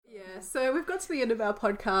So we've got to the end of our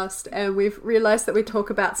podcast and we've realised that we talk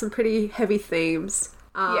about some pretty heavy themes.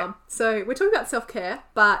 So we're talking about self-care,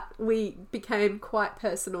 but we became quite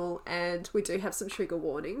personal and we do have some trigger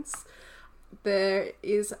warnings. There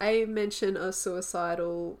is a mention of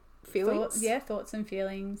suicidal feelings. Thoughts and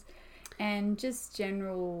feelings, and just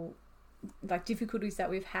general like difficulties that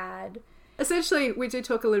we've had. Essentially, we do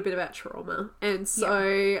talk a little bit about trauma, and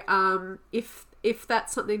so if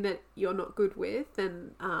that's something that you're not good with,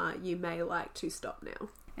 then you may like to stop now.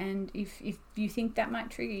 And if you think that might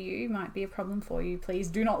trigger you, might be a problem for you, please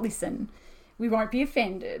do not listen. We won't be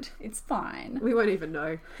offended. It's fine. We won't even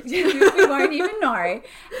know. We won't even know.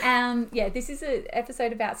 This is an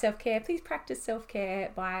episode about self-care. Please practice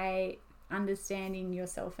self-care by understanding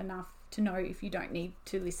yourself enough to know if you don't need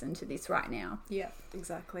to listen to this right now. Yeah,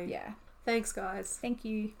 exactly. Yeah. Thanks, guys. Thank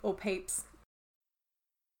you. Or peeps.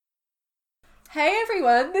 Hey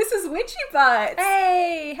everyone, this is Witchy Bites.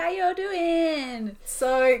 Hey, how y'all doing?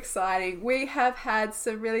 So exciting. We have had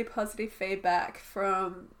some really positive feedback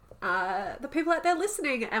from the people out there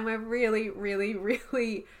listening, and we're really, really,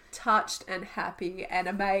 really touched and happy and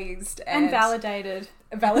amazed and validated.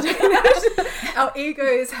 Our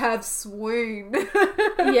egos have swooned.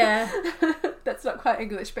 Yeah. That's not quite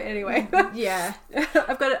English, but anyway. Yeah.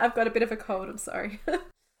 I've got a bit of a cold, I'm sorry.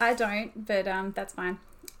 I don't, but that's fine.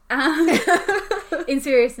 In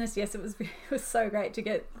seriousness, yes, it was so great to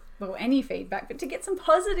get any feedback, but to get some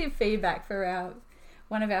positive feedback for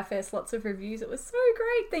one of our first lots of reviews. It was so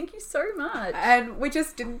great. Thank you so much. And we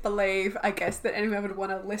just didn't believe, I guess, that anyone would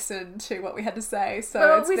want to listen to what we had to say.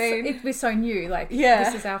 So we're so new.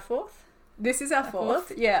 This is our fourth. This is our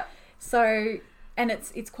fourth. Yeah. So, and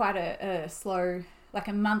it's quite a slow, like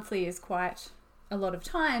a monthly is quite a lot of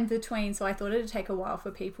time between. So I thought it'd take a while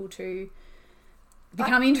for people to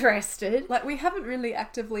become interested. We haven't really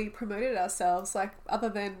actively promoted ourselves, other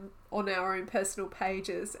than on our own personal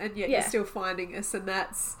pages, and yet you're still finding us, and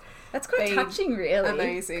that's quite touching, really.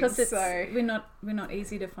 Amazing. Because we're not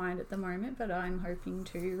easy to find at the moment, but I'm hoping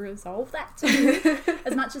to resolve that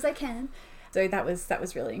as much as I can. So that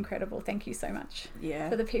was really incredible. Thank you so much. Yeah.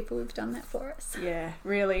 For the people who've done that for us. Yeah,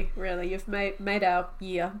 really, really. You've made our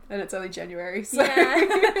year, and it's only January. So.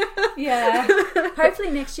 Yeah. Yeah. Hopefully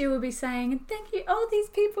next year we'll be saying, thank you all these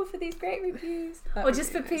people for these great reviews. Or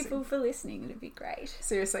just for people for listening. It'd be great.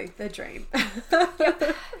 Seriously, the dream.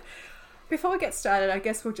 Yep. Before we get started, I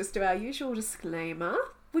guess we'll just do our usual disclaimer.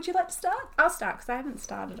 Would you like to start? I'll start because I haven't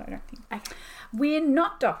started, I don't think. Okay. We're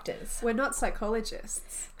not doctors. We're not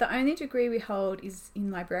psychologists. The only degree we hold is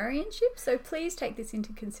in librarianship, so please take this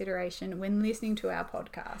into consideration when listening to our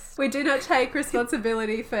podcast. We do not take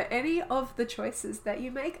responsibility for any of the choices that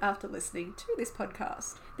you make after listening to this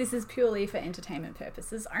podcast. This is purely for entertainment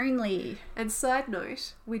purposes only. And side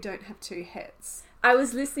note, we don't have two heads. I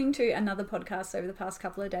was listening to another podcast over the past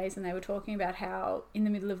couple of days, and they were talking about how in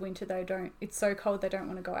the middle of winter it's so cold they don't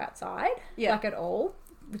want to go outside, at all,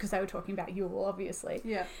 because they were talking about Yule, obviously.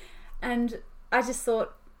 Yeah. And I just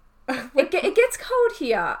thought, it gets cold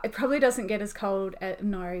here. It probably doesn't get as cold.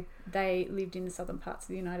 No, they lived in the southern parts of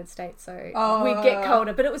the United States, so we'd get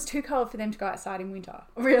colder, but it was too cold for them to go outside in winter.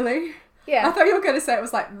 Really? Yeah. I thought you were going to say it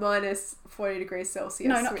was minus 40 degrees Celsius.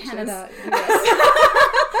 No, not Canada.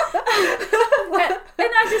 And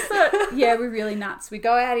I just thought, we're really nuts. We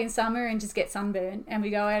go out in summer and just get sunburn, and we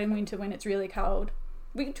go out in winter when it's really cold.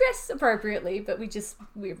 We dress appropriately, but we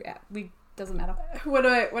doesn't matter. When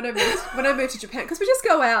I moved to Japan, because we just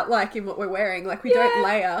go out in what we're wearing, we don't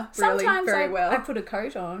layer really very well. I put a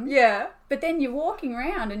coat on. Yeah. But then you're walking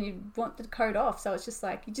around and you want the coat off, so it's just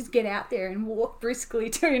you just get out there and walk briskly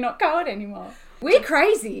till you're not cold anymore. We're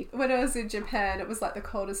crazy. When I was in Japan, it was the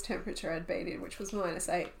coldest temperature I'd been in, which was minus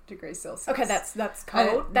 8 degrees Celsius. Okay, that's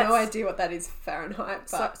cold. I have no idea what that is Fahrenheit.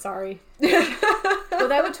 But... sorry. Well,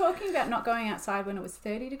 they were talking about not going outside when it was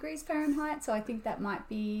 30 degrees Fahrenheit, so I think that might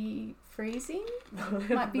be freezing.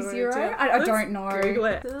 Might be zero. I don't know. Google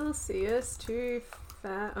it. Celsius to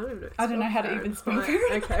I don't know how to even spell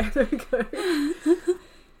Fahrenheit. Okay, there we go.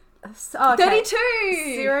 Oh, okay.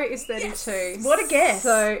 32! 0 is 32. Yes. What a guess.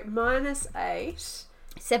 So, minus 8.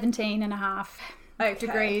 17 and a half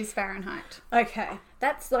degrees Fahrenheit. Okay.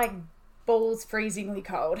 That's balls freezingly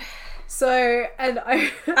cold. So, and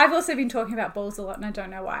I've also been talking about balls a lot, and I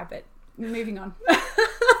don't know why, but moving on.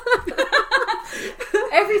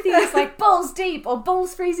 Everything is balls deep or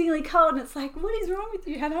balls freezingly cold, and it's what is wrong with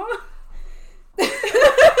you, Hannah?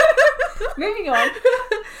 Moving on.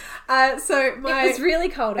 It was really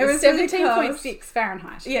cold. It was 17.6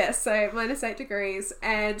 Fahrenheit. Yeah, so minus 8 degrees.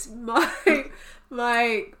 And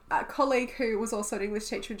my colleague, who was also an English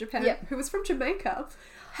teacher in Japan, who was from Jamaica,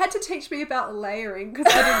 had to teach me about layering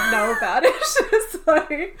because I didn't know about it.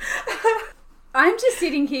 So I'm just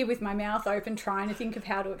sitting here with my mouth open trying to think of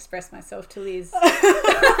how to express myself to Liz.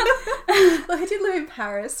 Well, he did live in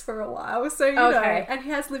Paris for a while, so you know, and he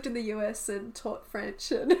has lived in the US and taught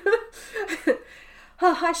French. And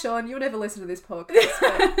oh, hi, Sean. You'll never listen to this podcast,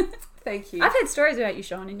 but thank you. I've heard stories about you,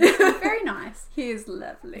 Sean, and you're very nice. He is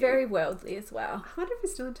lovely. Very worldly as well. I wonder if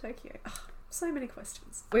he's still in Tokyo. Oh, so many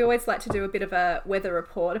questions. We always like to do a bit of a weather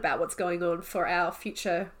report about what's going on for our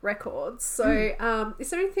future records. So is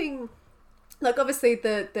there anything... Like, obviously,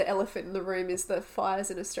 the elephant in the room is the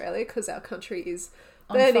fires in Australia because our country is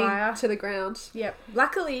burning to the ground. Yep.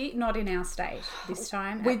 Luckily, not in our state this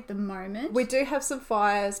time at the moment. We do have some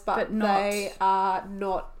fires, but they are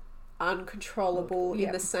not uncontrollable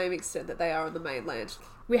in the same extent that they are on the mainland.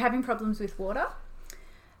 We're having problems with water.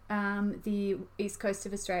 The east coast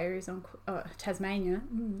of Australia is on... Tasmania.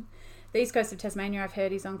 The east coast of Tasmania, I've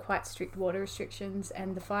heard, is on quite strict water restrictions,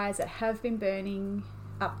 and the fires that have been burning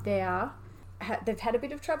up there... they've had a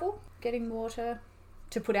bit of trouble getting water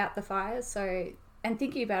to put out the fires. So, and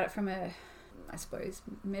thinking about it from a, I suppose,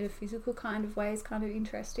 metaphysical kind of way is kind of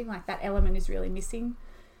interesting. Like, that element is really missing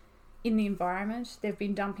in the environment. They've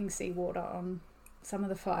been dumping seawater on some of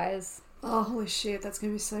the fires. Oh, holy shit, that's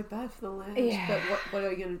going to be so bad for the land. Yeah. But what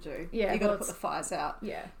are you going to do? Yeah, You've got to put the fires out.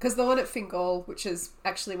 Yeah. Because the one at Fingal, which is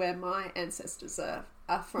actually where my ancestors are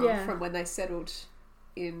from when they settled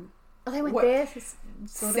in... Oh, they went there for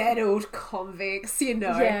settled convicts, you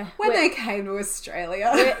know, when they came to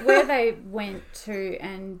Australia. where they went to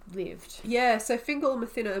and lived. Yeah, so Fingal and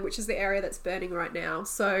Mathina, which is the area that's burning right now.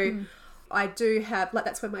 So I do have, like,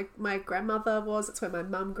 that's where my grandmother was, it's where my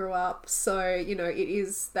mum grew up. So, you know, it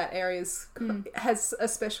is, that area has a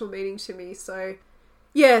special meaning to me. So,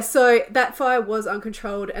 yeah, so that fire was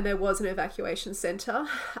uncontrolled and there was an evacuation centre,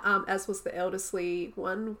 as was the Elderslie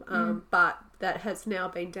one, but that has now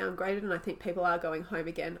been downgraded and I think people are going home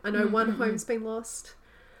again. I know one home's been lost.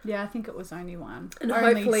 Yeah, I think it was only one. And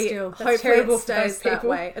hopefully it stays that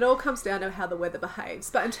way. It all comes down to how the weather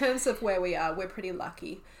behaves. But in terms of where we are, we're pretty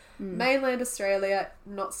lucky. Mainland Australia,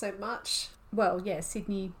 not so much. Well, yeah,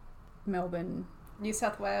 Sydney, Melbourne... New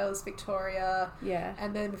South Wales, Victoria. Yeah.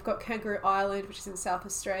 And then we've got Kangaroo Island, which is in South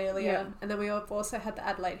Australia. Yeah. And then we've also had the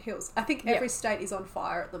Adelaide Hills. I think every state is on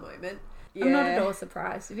fire at the moment. Yeah. I'm not at all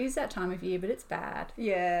surprised. It is that time of year, but it's bad.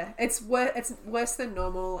 Yeah. It's worse than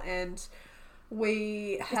normal, and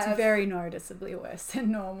it's very noticeably worse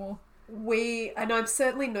than normal. And I'm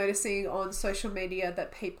certainly noticing on social media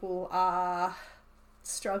that people are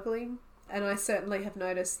struggling. And I certainly have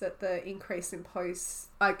noticed that the increase in posts,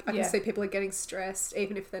 I can see people are getting stressed,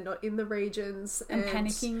 even if they're not in the regions. And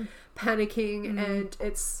panicking. And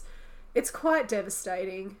it's quite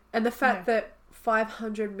devastating. And the fact that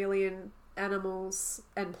 500 million animals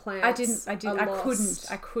and plants I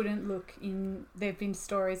couldn't look in. There've been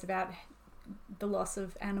stories about the loss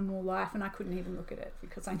of animal life, and I couldn't even look at it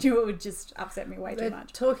because I knew it would just upset me way too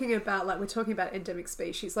much. We're talking about endemic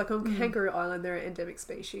species. Like on Kangaroo Island, there are endemic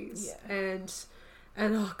species, and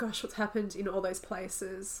oh gosh, what's happened in all those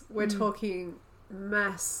places? We're talking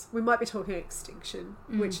mass. We might be talking extinction,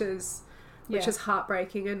 which is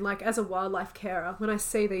heartbreaking. And like, as a wildlife carer, when I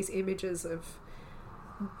see these images of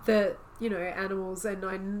the animals,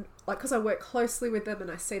 and because I work closely with them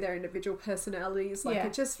and I see their individual personalities,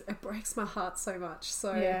 it breaks my heart so much.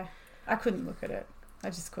 So yeah, I couldn't look at it. I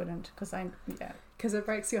just couldn't because it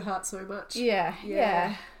breaks your heart so much.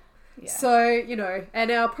 Yeah. So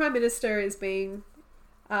and our Prime Minister is being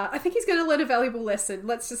I think he's going to learn a valuable lesson.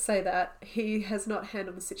 Let's just say that he has not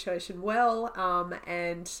handled the situation well,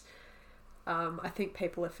 and I think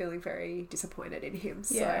people are feeling very disappointed in him.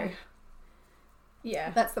 So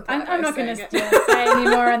yeah, that's the part. I'm not going to say any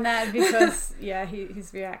more on that because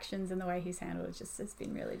his reactions and the way he's handled it has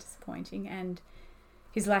been really disappointing, and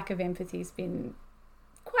his lack of empathy has been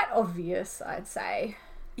quite obvious, I'd say.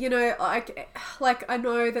 Like I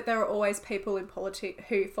know that there are always people in politics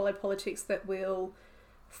who follow politics that will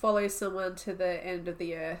follow someone to the end of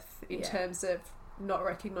the earth in terms of not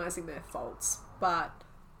recognising their faults, but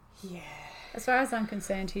as far as I'm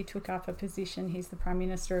concerned, he took up a position. He's the Prime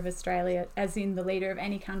Minister of Australia, as in the leader of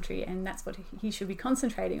any country, and that's what he should be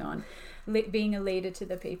concentrating on, being a leader to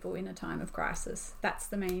the people in a time of crisis. That's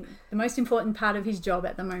the most important part of his job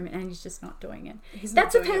at the moment, and he's just not doing it.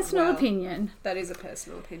 That's a personal opinion. That is a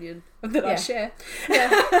personal opinion that I share.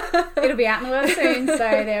 Yeah, it'll be out in the world soon, so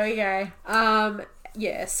there we go.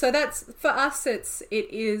 So that's, for us, it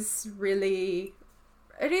is really...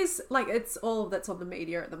 It is, like, it's all that's on the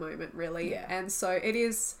media at the moment, really. Yeah. And so it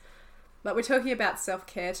is, like, we're talking about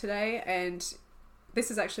self-care today, and this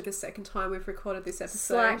is actually the second time we've recorded this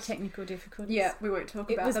episode. Slight technical difficulties. Yeah, we won't talk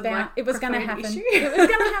about it was going to happen. Issue. It was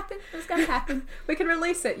going to happen. It was going to happen. We can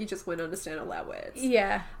release it. You just won't understand all our words.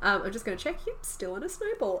 Yeah. I'm just going to check. Yep, still on a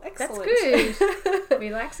snowball. Excellent. That's good.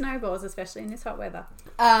 We like snowballs, especially in this hot weather.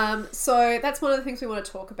 So that's one of the things we want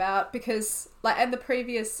to talk about because, like, in the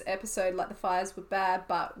previous episode, like the fires were bad,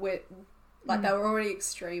 but they were already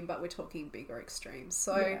extreme, but we're talking bigger extremes.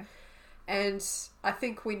 So. Yeah. And I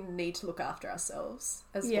think we need to look after ourselves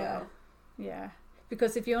as well. Yeah.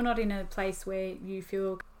 Because if you're not in a place where you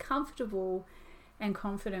feel comfortable and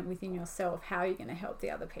confident within yourself, how are you going to help the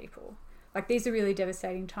other people? Like, these are really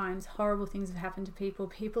devastating times. Horrible things have happened to people.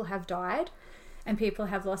 People have died and people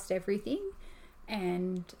have lost everything.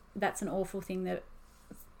 And that's an awful thing that,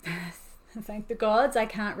 thank the gods, I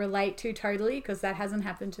can't relate to totally because that hasn't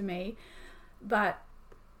happened to me. But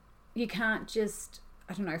you can't just...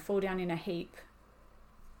 I don't know, fall down in a heap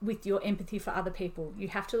with your empathy for other people. You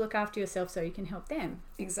have to look after yourself so you can help them.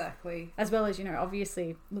 Exactly. As well as,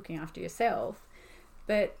 obviously looking after yourself.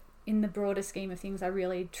 But in the broader scheme of things, I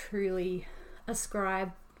really, truly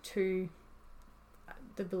ascribe to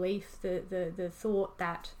the belief, the thought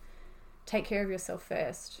that take care of yourself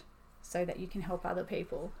first so that you can help other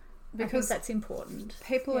people. Because that's important.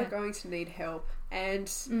 People are going to need help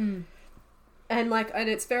and... And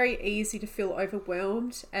it's very easy to feel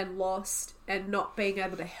overwhelmed and lost and not being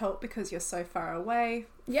able to help because you're so far away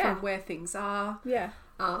from where things are. Yeah.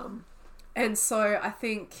 And so I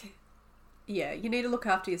think, you need to look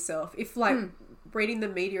after yourself. If reading the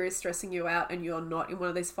media is stressing you out and you're not in one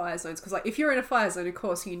of these fire zones, because if you're in a fire zone, of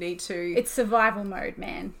course you need to. It's survival mode,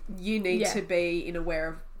 man. You need to be aware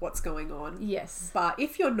of what's going on. Yes. But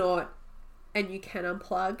if you're not, and you can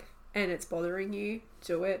unplug. And it's bothering you,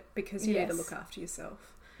 do it because you need to look after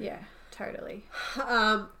yourself. Yeah, totally.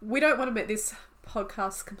 We don't want to make this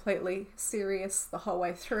podcast completely serious the whole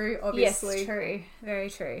way through, obviously. Yes, true. Very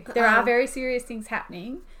true. There are very serious things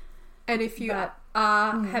happening. And if you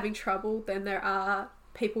are having trouble, then there are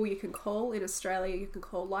people you can call. In Australia, you can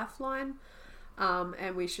call Lifeline.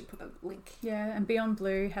 And we should put a link. Yeah, and Beyond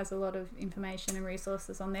Blue has a lot of information and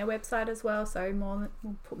resources on their website as well. So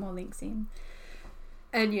we'll put more links in.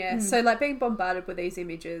 And so being bombarded with these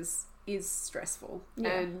images is stressful,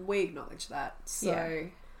 and we acknowledge that. So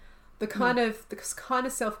the kind of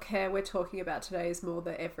self-care we're talking about today is more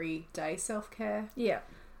the everyday self-care. Yeah,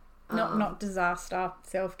 not disaster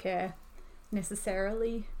self-care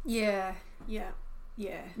necessarily. Yeah.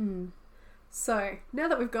 So now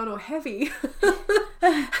that we've gone all heavy,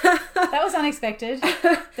 that was unexpected.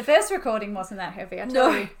 The first recording wasn't that heavy. I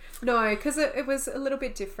tell you. No, because it was a little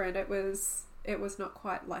bit different. It was not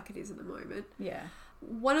quite like it is at the moment. Yeah.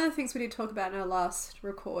 One of the things we did talk about in our last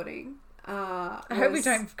recording... I hope we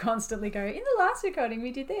don't constantly go, in the last recording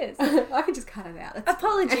we did this. I can just cut it out.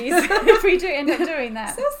 Apologies if we do end up doing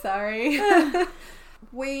that. So sorry.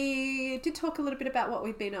 We did talk a little bit about what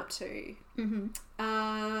we've been up to. Mm-hmm.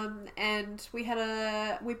 And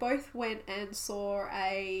we both went and saw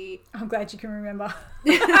I'm glad you can remember.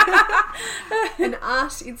 an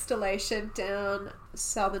art installation down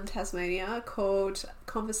southern Tasmania called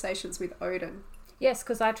Conversations with Odin. Yes,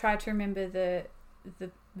 because I tried to remember the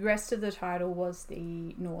rest of the title was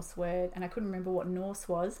the Norse word, and I couldn't remember what Norse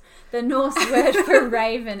was. The Norse word for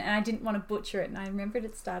raven, and I didn't want to butcher it, and I remembered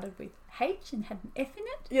it started with H and had an F in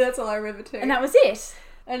it. Yeah, that's all I remember too. And that was it.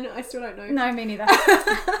 And I still don't know. No, me neither.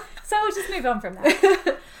 So we'll just move on from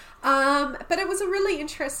that. But it was a really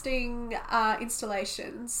interesting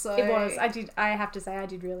installation. So it was. I have to say I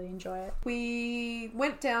did really enjoy it. We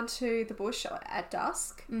went down to the bush at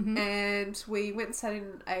dusk, and we went and sat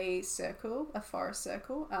in a forest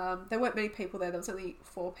circle. There weren't many people there. There was only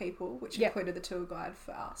 4 people, which included the tour guide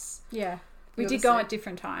for us. Yeah. We did go at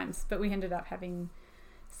different times, but we ended up having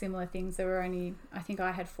similar things. There were only, I think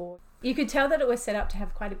I had 4. You could tell that it was set up to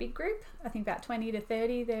have quite a big group. I think about 20 to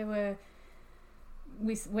 30.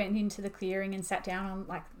 We went into the clearing and sat down on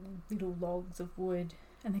like little logs of wood,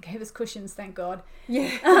 and they gave us cushions, thank God.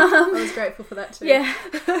 Yeah. I was grateful for that too. Yeah.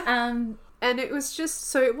 And it was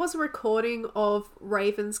it was a recording of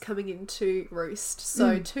ravens coming into roost.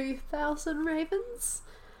 So 2,000 ravens.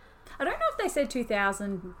 I don't know if they said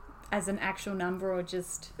 2,000 as an actual number or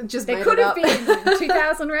just there could have been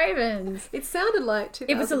 2,000 ravens. It sounded like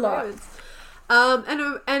 2,000 It was a lot. ravens.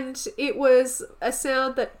 And it was a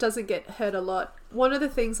sound that doesn't get heard a lot. One of the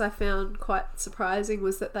things I found quite surprising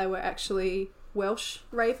was that they were actually Welsh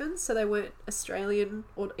ravens, so they weren't Australian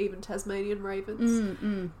or even Tasmanian ravens.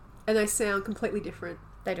 And they sound completely different.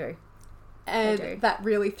 They do. And that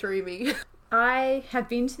really threw me. I have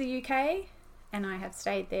been to the UK and I have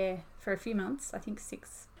stayed there for a few months, I think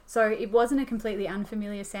 6. So it wasn't a completely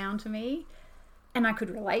unfamiliar sound to me, and I could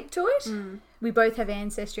relate to it. We both have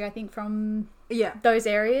ancestry, I think, from those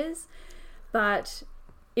areas, but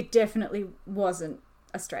it definitely wasn't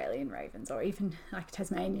Australian ravens or even like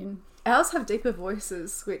Tasmanian. Ours have deeper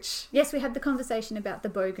voices, which... Yes, we had the conversation about the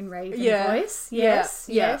Bogan raven voice. Yes.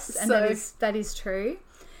 And so... that is true.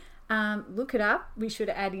 Look it up. We should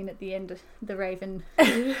add in at the end of the raven.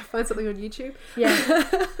 Find something on YouTube. Yeah,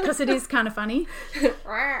 because it is kind of funny.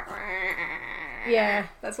 Yeah.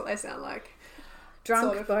 That's what they sound like. Drunk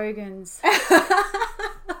sort of. Bogans.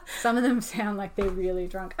 Some of them sound like they're really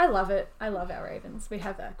drunk. I love it. I love our ravens. We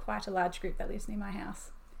have quite a large group that lives near my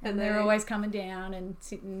house. And they're always coming down and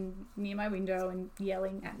sitting near my window and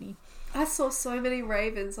yelling at me. I saw so many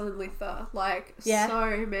ravens on Litha.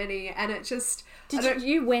 So many. And it just...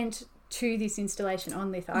 You went to this installation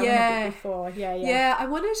on Litha? I went a bit before. Yeah, I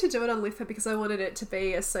wanted to do it on Litha because I wanted it to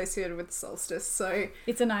be associated with the solstice. So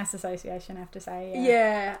it's a nice association, I have to say.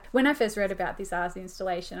 Yeah. When I first read about this Ars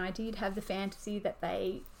installation, I did have the fantasy that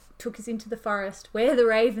they took us into the forest where the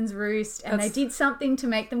ravens roost and they did something to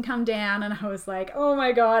make them come down, and I was like, oh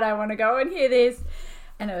my god, I want to go and hear this.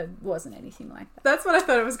 And it wasn't anything like that. That's what I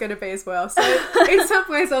thought it was going to be as well. So in some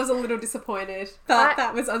ways I was a little disappointed, but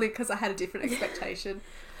that was only because I had a different expectation.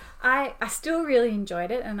 I still really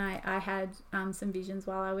enjoyed it, and I had some visions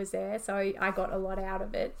while I was there, so I got a lot out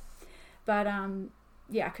of it. But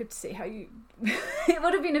I could see how you... it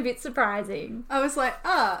would have been a bit surprising. I was like,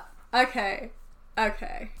 okay.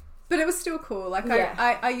 But it was still cool.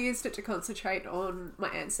 I used it to concentrate on my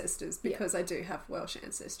ancestors because I do have Welsh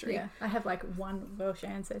ancestry. Yeah, I have one Welsh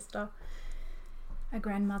ancestor, a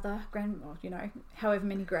grandmother, however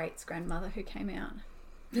many greats grandmother who came out.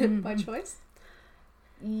 By choice?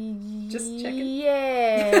 Just checking.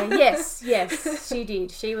 Yeah, yes, she did.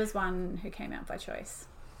 She was one who came out by choice.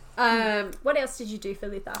 What else did you do for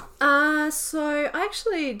Litha? So I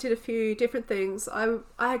actually did a few different things.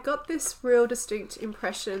 I got this real distinct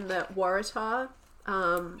impression that Waratah,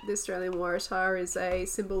 the Australian Waratah, is a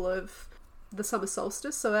symbol of the summer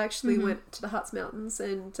solstice. So I actually went to the Harts Mountains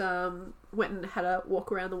and went and had a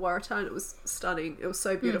walk around the Waratah, and it was stunning. It was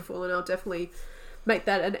so beautiful, and I'll definitely make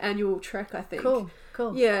that an annual trek, I think. Cool.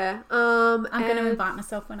 Yeah. I'm going to invite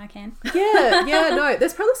myself when I can. No,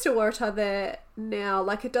 there's probably still Waratah there now.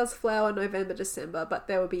 It does flower November, December, but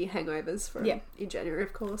there will be hangovers in January,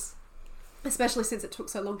 of course. Especially since it took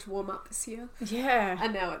so long to warm up this year. Yeah.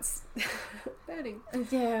 And now it's burning.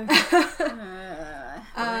 Yeah.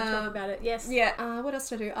 Talk about it. Yes. Yeah. What else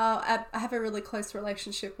did I do? I have a really close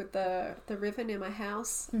relationship with the river near my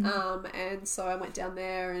house. And so I went down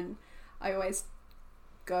there, and I always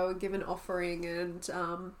go and give an offering and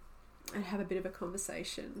have a bit of a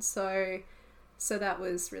conversation. So that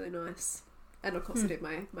was really nice. And of course I did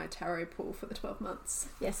my tarot pull for the 12 months.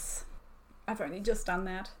 Yes. I've only just done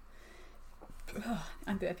that.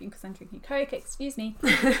 I'm burping because I'm drinking Coke, excuse me.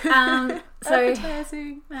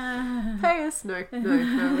 Advertising. Pay us. No, we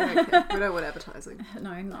don't care. We don't want advertising.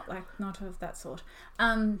 No, not of that sort.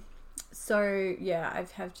 So yeah, I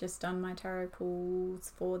have just done my tarot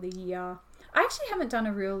pulls for the year. I actually haven't done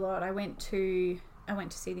a real lot. I went to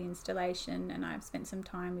see the installation, and I've spent some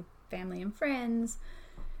time with family and friends,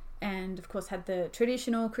 and of course had the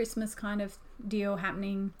traditional Christmas kind of deal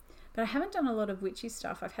happening. But I haven't done a lot of witchy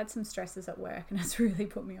stuff. I've had some stresses at work, and it's really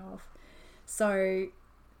put me off. So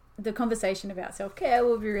the conversation about self-care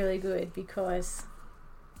will be really good, because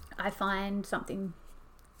I find something,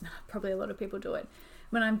 probably a lot of people do it,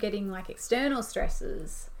 when I'm getting external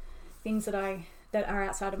stresses, things that are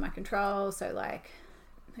outside of my control. So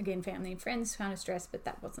again, family and friends kind of stress, but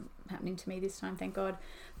that wasn't happening to me this time, thank God.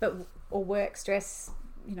 Or work stress,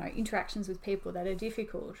 interactions with people that are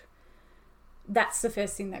difficult. That's the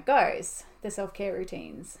first thing that goes, the self-care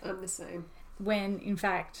routines. I'm the same. When in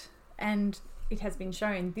fact, and it has been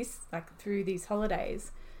shown this, through these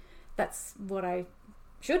holidays, that's what I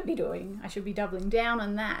should be doing. I should be doubling down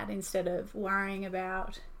on that instead of worrying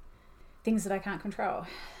about things that I can't control.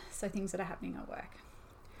 So things that are happening at work.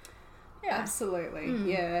 Yeah,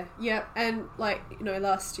 absolutely. Yeah. And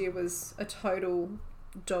last year was a total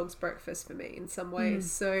dog's breakfast for me in some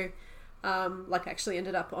ways. So actually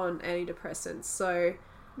ended up on antidepressants. So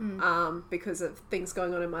because of things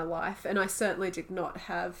going on in my life, and I certainly did not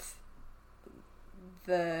have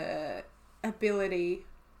the ability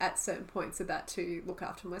at certain points of that to look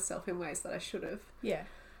after myself in ways that I should have. Yeah.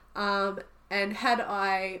 And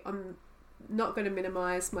I'm not going to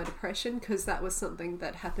minimise my depression, because that was something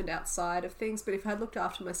that happened outside of things, but if I'd looked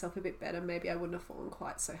after myself a bit better, maybe I wouldn't have fallen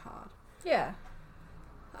quite so hard. Yeah.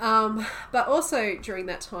 But also during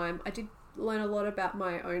that time, I did learn a lot about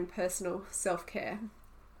my own personal self-care.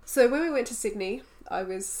 So when we went to Sydney, I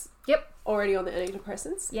was already on the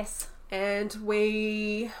antidepressants. Yes. And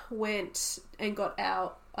we went and got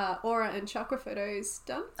our aura and chakra photos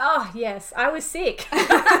done. Oh, yes. I was sick.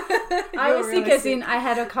 I was sick as in I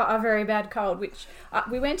had a very bad cold, which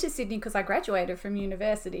we went to Sydney because I graduated from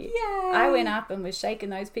university. Yay. I went up and was shaking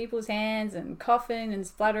those people's hands and coughing and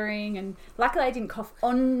spluttering, and luckily I didn't cough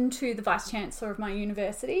onto the Vice-Chancellor of my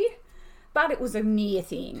university, but it was a near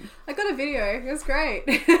thing. I got a video. It was great.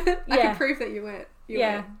 I can prove that you went.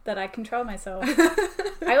 That I control myself.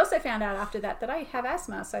 I also found out after that I have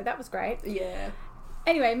asthma, so that was great. Yeah.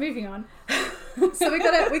 Anyway, moving on. So we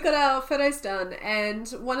got our photos done, and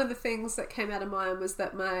one of the things that came out of mine was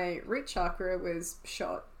that my root chakra was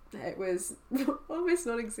shot. It was almost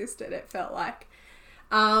non-existent, it felt like.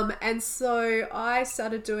 And so I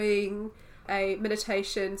started doing a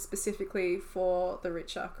meditation specifically for the root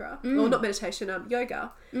chakra. Or not meditation,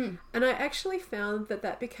 yoga. And I actually found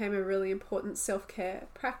that became a really important self-care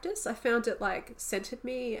practice. I found it like centered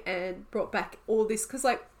me and brought back all this, because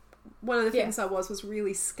like one of the things I was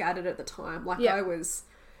really scattered at the time. Like I was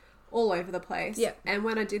all over the place. And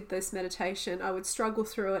when I did this meditation, I would struggle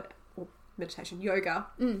through it, or meditation, yoga,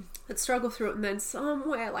 I'd struggle through it, and then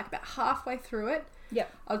somewhere like about halfway through it,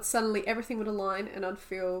 I'd suddenly, everything would align and I'd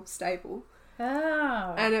feel stable.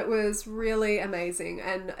 Oh. And it was really amazing,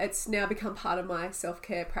 and it's now become part of my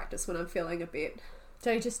self-care practice when I'm feeling a bit.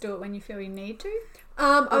 So you just do it when you feel you need to?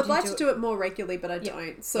 I would like to do it more regularly, but I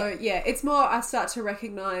don't. So it's more, I start to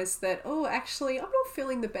recognise that, actually I'm not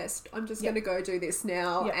feeling the best. I'm just going to go do this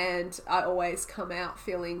now. And I always come out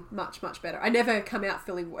feeling much, much better. I never come out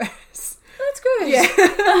feeling worse. That's good.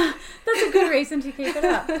 Yeah. That's a good reason to keep it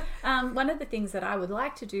up. One of the things that I would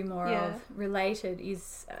like to do more of related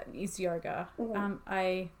is yoga.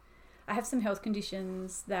 I have some health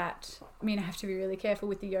conditions that, I have to be really careful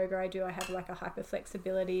with the yoga I do. I have like a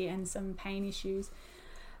hyperflexibility and some pain issues.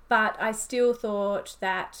 But I still thought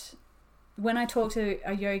that when I talked to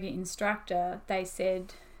a yoga instructor, they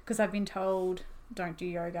said, because I've been told don't do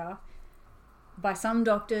yoga by some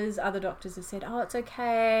doctors, other doctors have said, it's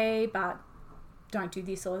okay, but don't do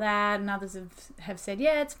this or that. And others have said,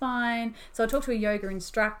 it's fine. So I talked to a yoga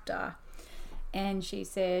instructor and she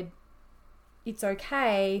said, it's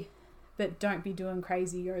okay, but don't be doing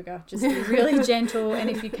crazy yoga. Just be really gentle. And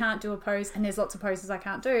if you can't do a pose, and there's lots of poses I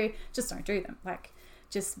can't do, just don't do them. Like,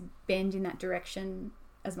 just bend in that direction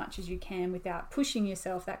as much as you can without pushing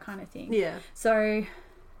yourself, that kind of thing. Yeah. So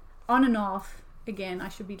on and off, again, I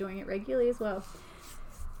should be doing it regularly as well.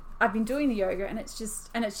 I've been doing the yoga, and it's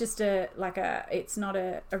just it's not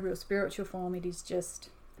a real spiritual form. It is just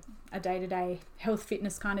a day-to-day health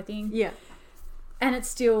fitness kind of thing. Yeah. And it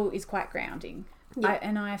still is quite grounding. Yeah.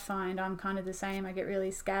 I find I'm kind of the same. I get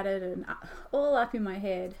really scattered and all up in my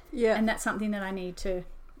head. Yeah. And that's something that I need to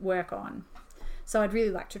work on. So I'd really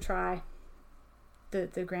like to try the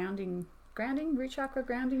grounding, root chakra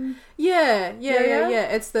grounding. Yeah.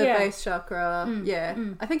 It's the base chakra.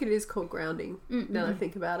 I think it is called grounding now that I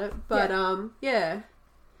think about it. But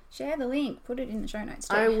Share the link. Put it in the show notes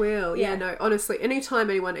too. I will. Yeah, no, honestly, anytime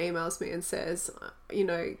anyone emails me and says,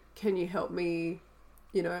 can you help me,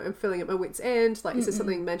 I'm feeling at my wit's end, like, is there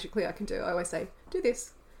something magically I can do? I always say, do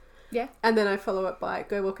this. Yeah. And then I follow it by,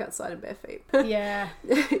 go walk outside in bare feet. Yeah.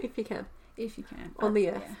 If you can. If you can. On the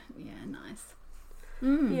earth. Yeah, nice.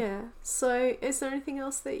 Yeah. So is there anything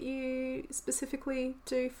else that you specifically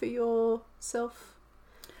do for yourself?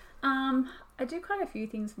 I do quite a few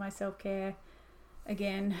things for my self-care.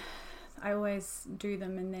 Again, I always do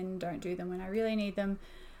them and then don't do them when I really need them.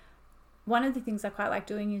 One of the things I quite like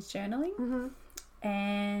doing is journaling. Mm-hmm.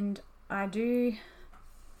 And I do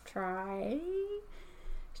try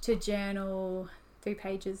to journal 3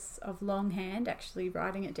 pages of longhand, actually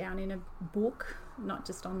writing it down in a book, not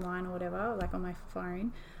just online or whatever, like on my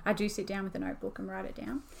phone. I do sit down with a notebook and write it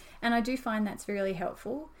down. And I do find that's really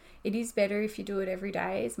helpful. It is better if you do it every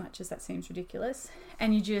day, as much as that seems ridiculous.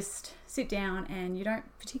 And you just sit down and you don't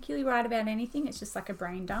particularly write about anything. It's just like a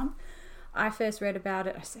brain dump. I first read about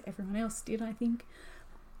it, everyone else did, I think,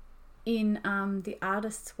 in The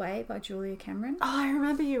Artist's Way by Julia Cameron. Oh, I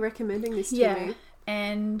remember you recommending this to me.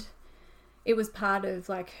 And it was part of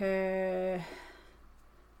like her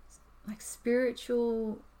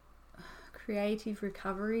spiritual creative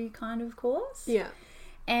recovery kind of course. Yeah.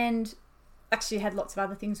 And actually had lots of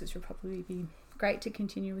other things which would probably be great to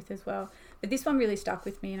continue with as well. But this one really stuck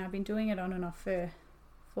with me, and I've been doing it on and off for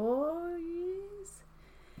 4 years.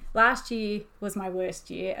 Last year was my worst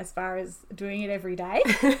year as far as doing it every day.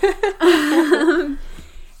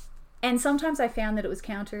 And sometimes I found that it was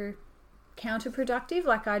counterproductive counterproductive.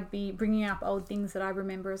 Like I'd be bringing up old things that I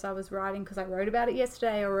remember as I was writing because I wrote about it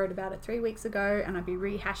yesterday or wrote about it 3 weeks ago, and I'd be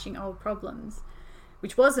rehashing old problems,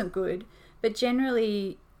 which wasn't good. But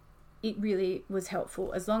generally, it really was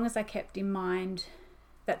helpful as long as I kept in mind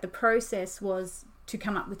that the process was to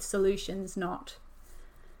come up with solutions, not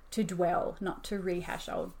to dwell, not to rehash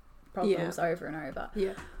old problems over and over.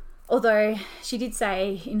 Yeah. Although she did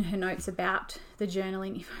say in her notes about the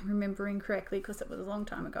journaling, if I'm remembering correctly, because it was a long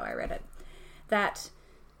time ago I read it, that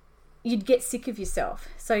you'd get sick of yourself.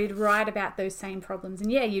 So you'd write about those same problems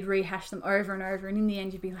and you'd rehash them over and over. And in the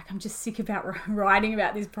end, you'd be like, I'm just sick about writing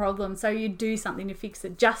about this problem. So you'd do something to fix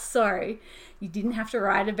it just so you didn't have to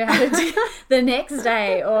write about it the next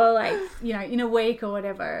day or like, you know, in a week or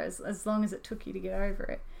whatever, as long as it took you to get over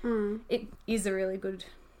it. It is a really good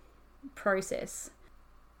process.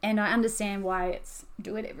 And I understand why it's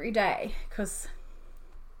do it every day, because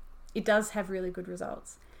it does have really good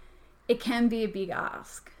results. It can be a big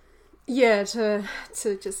ask. Yeah, to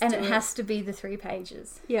just and it has to be the 3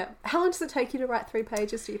 pages. Yeah. How long does it take you to write 3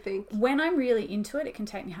 pages, do you think? When I'm really into it, it can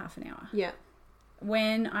take me half an hour. Yeah.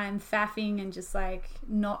 When I'm faffing and just like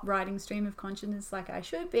not writing stream of consciousness like I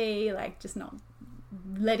should be, like just not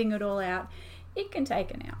letting it all out, it can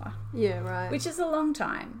take an hour. Yeah, right. Which is a long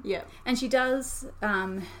time. Yeah. And she does,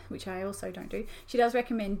 which I also don't do, she does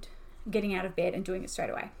recommend getting out of bed and doing it straight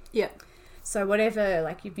away. Yeah. So whatever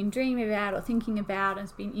like you've been dreaming about or thinking about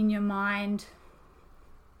has been in your mind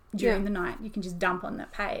during the night, you can just dump on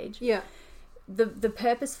that page. Yeah. The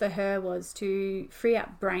purpose for her was to free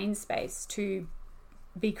up brain space to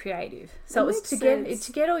be creative. So it was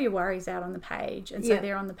to get all your worries out on the page, and so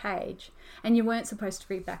they're on the page, and you weren't supposed to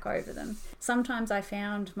read back over them. Sometimes I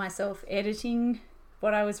found myself editing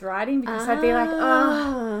what I was writing because I'd be like,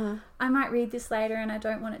 oh, I might read this later and I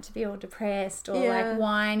don't want it to be all depressed or like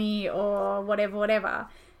whiny or whatever.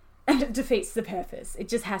 And it defeats the purpose. It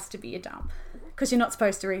just has to be a dump because you're not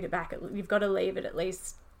supposed to read it back. You've got to leave it at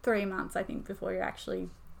least 3 months, I think, before you actually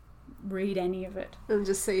read any of it. And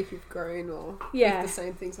just see if you've grown or if the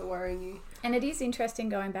same things are worrying you. And it is interesting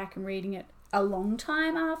going back and reading it a long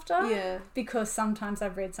time after. Yeah. Because sometimes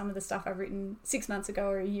I've read some of the stuff I've written 6 months ago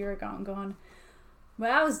or a year ago and gone,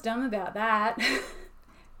 well, I was dumb about that.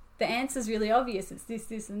 The answer's really obvious. It's this,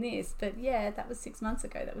 this, and this. But yeah, that was 6 months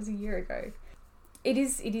ago. That was a year ago. It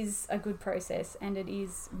is a good process and it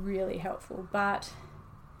is really helpful, but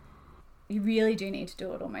you really do need to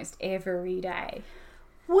do it almost every day.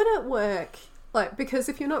 Would it work? Like, because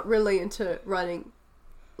if you're not really into writing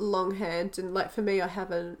longhand, and like for me, I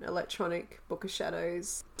have an electronic book of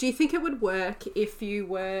shadows. Do you think it would work if you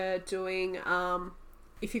were doing,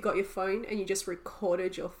 if you got your phone and you just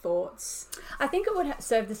recorded your thoughts? I think it would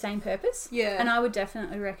serve the same purpose. Yeah. And I would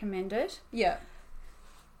definitely recommend it. Yeah.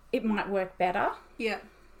 It might work better. Yeah.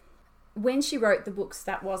 When she wrote the books,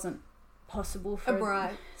 that wasn't possible for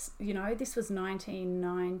right. You know, this was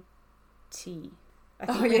 1990.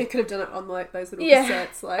 Oh yeah, you could have done it on like those little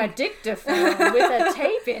cassettes, like a dictaphone with a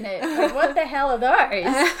tape in it. Like, what the hell are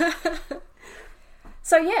those?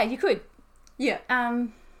 So yeah, you could. Yeah. I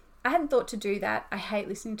hadn't thought to do that. I hate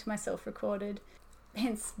listening to myself recorded.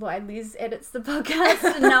 Hence why Liz edits the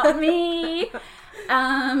podcast, not me.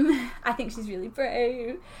 I think she's really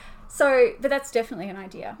brave. So, but that's definitely an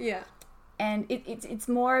idea. Yeah. And it's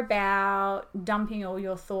more about dumping all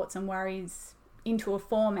your thoughts and worries into a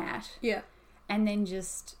format. Yeah. And then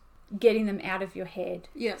just getting them out of your head.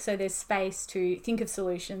 Yeah. So there's space to think of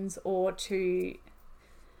solutions or to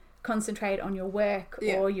concentrate on your work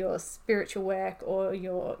or your spiritual work or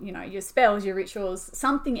your, you know, your spells, your rituals,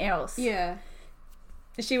 something else. Yeah.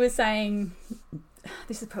 She was saying,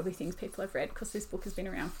 this is probably things people have read because this book has been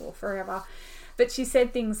around for forever. But she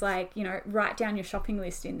said things like, you know, write down your shopping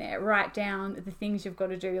list in there. Write down the things you've got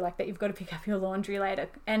to do, like that you've got to pick up your laundry later.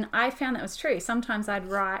 And I found that was true. Sometimes I'd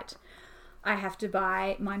write, I have to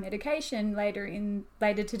buy my medication later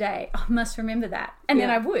today. I must remember that. And then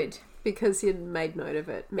I would. Because you'd made note of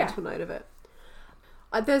it, mental note of it.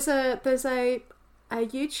 There's a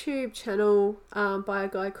YouTube channel by a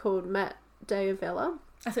guy called Matt D'Avella.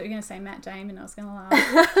 I thought you were going to say Matt Damon. I was going to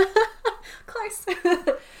laugh. Close.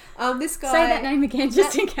 This guy... Say that name again,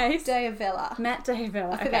 just in case. D'Avella. Matt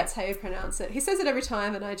D'Avella. I think that's how you pronounce it. He says it every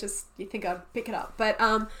time, and you think I'd pick it up. But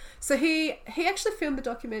so he actually filmed the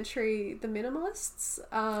documentary The Minimalists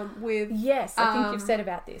with... Yes, I think you've said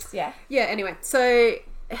about this. Yeah. Yeah. Anyway, so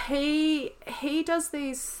he does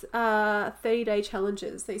these 30-day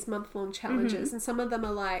challenges, these month-long challenges, and some of them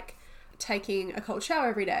are like taking a cold shower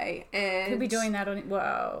every day. And he'll be doing that on,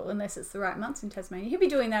 well, unless it's the right months in Tasmania, he'll be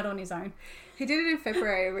doing that on his own. He did it in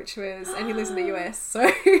February, which was, and he lives in the US,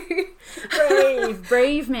 so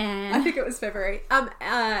brave man. I think it was February.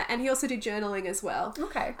 And he also did journaling as well.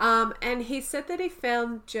 Okay. And he said that he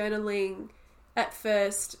found journaling at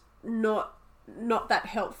first not that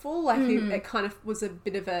helpful. Like it kind of was a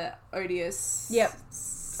bit of a odious. Yep.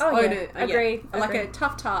 Oh yeah. Agree. Like a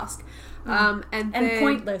tough task. And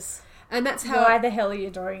pointless. And that's how. Why the hell are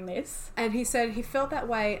you doing this? And he said he felt that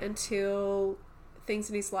way until things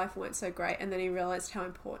in his life weren't so great, and then he realised how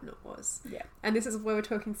important it was. Yeah. And this is where we're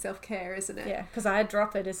talking self-care, isn't it? Yeah, because I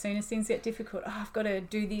drop it as soon as things get difficult. Oh, I've got to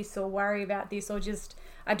do this or worry about this, or just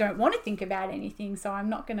I don't want to think about anything, so I'm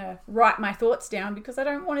not going to write my thoughts down because I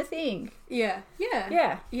don't want to think. Yeah.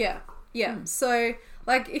 So,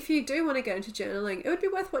 like, if you do want to go into journaling, it would be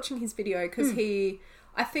worth watching his video because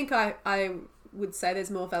I think I would say there's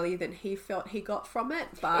more value than he felt he got from it,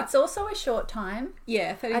 but it's also a short time.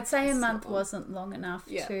 Yeah, I'd say a month wasn't long enough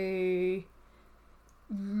to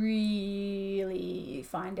really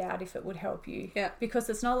find out if it would help you. Yeah, because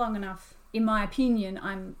it's not long enough. In my opinion,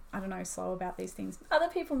 I don't know, slow about these things. Other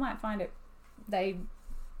people might find it they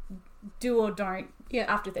do or don't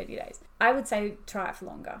after 30 days. I would say try it for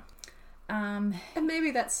longer. And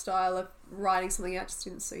maybe that style of writing something out just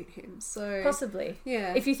didn't suit him. So possibly,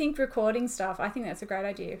 yeah. If you think recording stuff, I think that's a great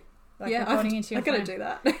idea. Like recording into your I'm going to do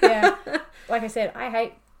that. Yeah, like I said, I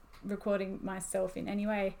hate recording myself in any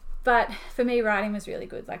way, but for me, writing was really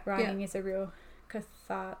good. Like writing is a real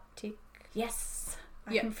cathartic. Yes,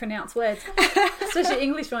 I can pronounce words, especially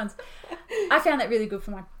English ones. I found that really good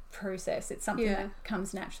for my process. It's something that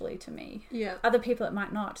comes naturally to me. Yeah, other people it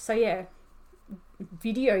might not. So yeah.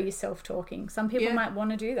 Video yourself talking. Some people might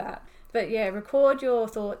want to do that, but record your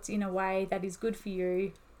thoughts in a way that is good for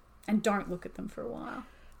you, and don't look at them for a while.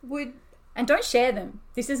 And don't share them.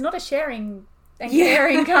 This is not a sharing and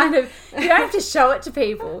caring kind of. You don't have to show it to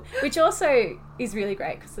people, which also is really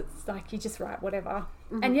great because it's like you just write whatever.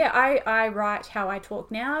 And I write how I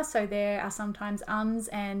talk now, so there are sometimes ums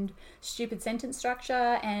and stupid sentence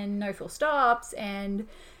structure and no full stops and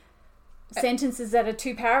sentences that are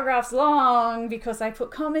 2 paragraphs long because I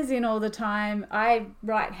put commas in all the time. I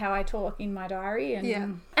write how I talk in my diary,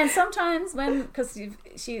 and sometimes because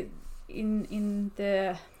she in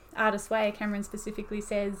the Artist Way, Cameron specifically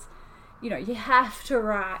says, you know, you have to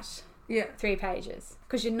write 3 pages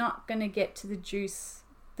because you're not going to get to the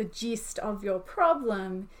gist of your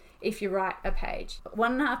problem if you write a page.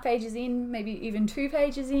 1.5 pages in, maybe even 2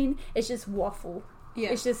 pages in, it's just waffle.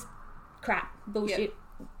 It's just crap, bullshit.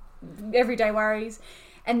 Everyday worries,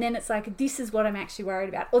 and then it's like, this is what I'm actually worried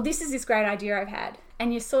about, or this is this great idea I've had,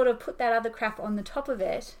 and you sort of put that other crap on the top of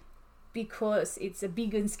it because it's a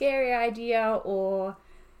big and scary idea, or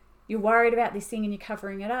you're worried about this thing and you're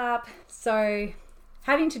covering it up. So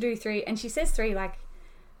having to do 3, and she says 3 like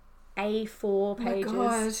A4 pages.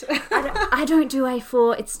 Oh my God. I don't do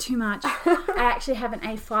A4, it's too much. I actually have an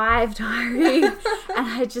A5 diary and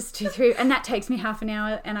I just do 3, and that takes me half an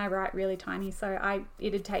hour, and I write really tiny, so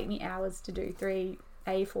it'd take me hours to do 3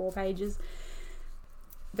 A4 pages.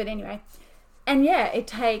 But anyway, and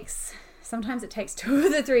sometimes it takes 2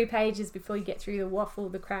 of the 3 pages before you get through the waffle,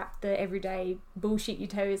 the crap, the everyday bullshit you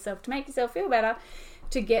tell yourself to make yourself feel better,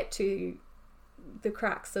 to get to the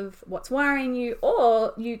crux of what's worrying you,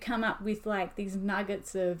 or you come up with like these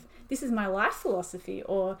nuggets of, this is my life philosophy,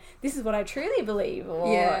 or this is what I truly believe, or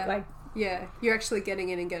you're actually getting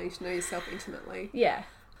in and getting to know yourself intimately.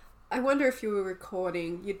 I wonder if you were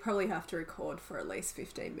recording, you'd probably have to record for at least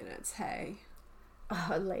 15 minutes. Hey,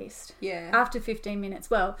 at least after 15 minutes.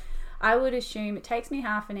 Well, I would assume it takes me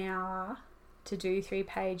half an hour to do 3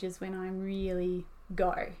 pages when I'm really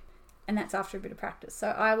go. And that's after a bit of practice. So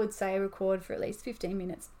I would say record for at least 15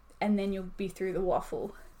 minutes, and then you'll be through the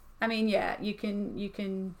waffle. I mean, you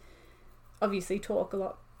can obviously talk a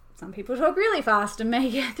lot. Some people talk really fast and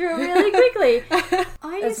make it through really quickly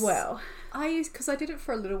well. Because I did it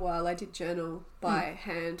for a little while. I did journal by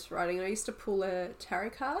hand writing, and I used to pull a tarot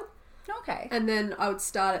card. Okay. And then I would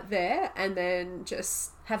start it there and then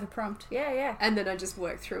just have a prompt. Yeah. And then I just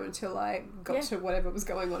worked through until I got to whatever was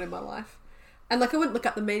going on in my life. And like, I wouldn't look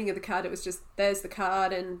up the meaning of the card. It was just, there's the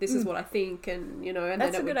card and this is what I think, and you know, and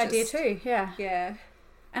that's then a good idea too. Yeah.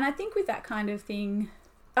 And I think with that kind of thing,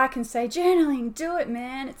 I can say journaling, do it,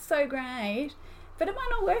 man. It's so great, but it might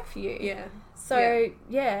not work for you. Yeah. So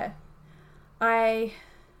I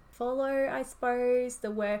follow, I suppose,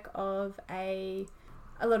 the work of a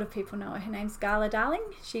lot of people know her. Her name's Gala Darling.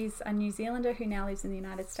 She's a New Zealander who now lives in the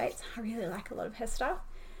United States. I really like a lot of her stuff,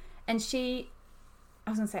 and she I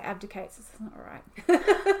was going to say abdicates. It's not right.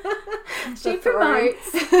 She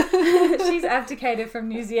promotes. She's abdicated from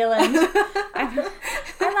New Zealand. I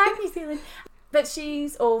like New Zealand. But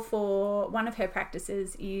she's all for, one of her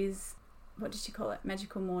practices is, what does she call it?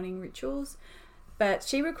 Magical morning rituals. But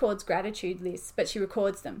she records gratitude lists, but she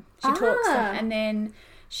records them. She talks them. And then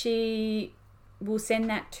she will send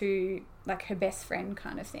that to like her best friend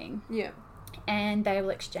kind of thing. Yeah. And they will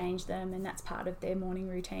exchange them, and that's part of their morning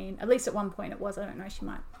routine. At least at one point it was. I don't know,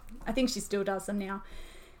 I think she still does them now.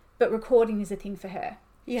 But recording is a thing for her.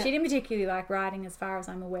 Yeah. She didn't particularly like writing, as far as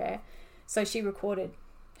I'm aware. So she recorded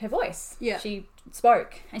her voice. Yeah. She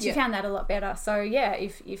spoke, and she found that a lot better. So yeah,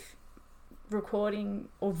 if recording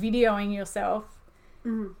or videoing yourself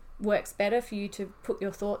works better for you to put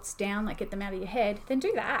your thoughts down, like get them out of your head, then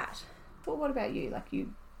do that. But what about you? Like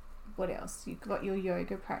what else? You've got your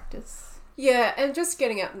yoga practice. Yeah, and just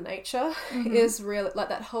getting out in nature is really, like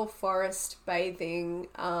that whole forest bathing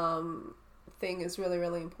thing is really,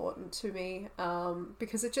 really important to me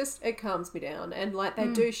because it calms me down. And like they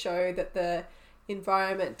do show that the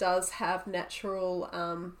environment does have natural,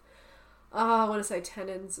 I want to say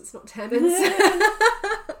tannins, it's not tannins.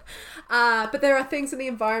 But there are things in the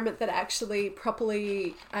environment that actually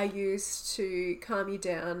properly are used to calm you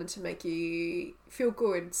down and to make you feel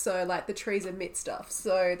good. So like the trees emit stuff.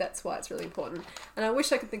 So that's why it's really important. And I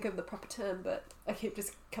wish I could think of the proper term, but I keep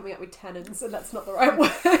just coming up with tannins and that's not the right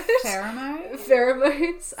word. Pheromones?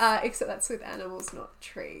 Pheromones. Except that's with animals, not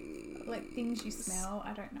trees. Like things you smell.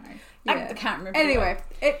 I don't know. Yeah. I can't remember. Anyway,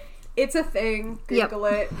 it's a thing. Google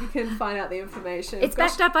it. You can find out the information. It's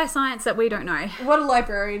backed up by science that we don't know. What a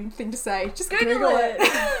librarian thing to say. Just Google it.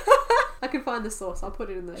 I can find the source. I'll put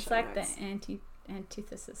it in the show notes. It's like the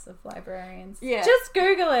antithesis of librarians. Yeah. Just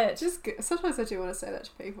Google it. Sometimes I do want to say that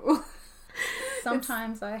to people.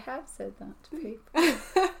 Sometimes I have said that to people.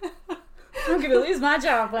 I'm going to lose my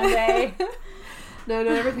job one day. No,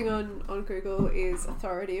 everything on Google is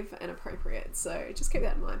authoritative and appropriate. So just keep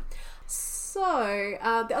that in mind. So,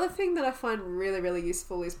 the other thing that I find really, really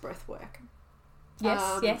useful is breath work.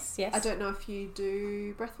 Yes. I don't know if you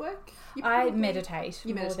do breath work. I meditate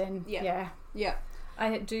more than... Yeah.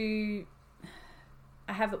 I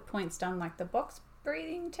have at points done like the box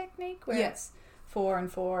breathing technique where it's 4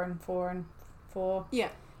 and 4 and 4 and 4. Yeah.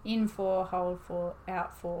 In 4, hold 4,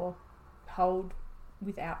 out 4, hold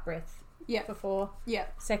without breath. Yeah. For 4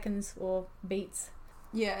 seconds or beats.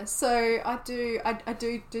 Yeah, so I do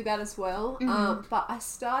that as well. But I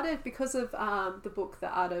started because of the book The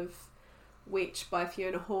Art of Which by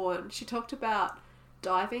Fiona Horn. She talked about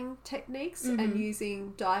diving techniques and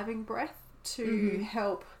using diving breath to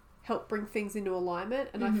help bring things into alignment,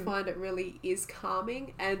 and I find it really is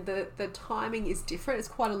calming, and the timing is different. It's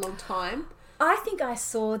quite a long time. I think I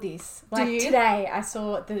saw this today. I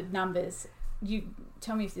saw the numbers. You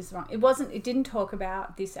tell me if this is wrong. It didn't talk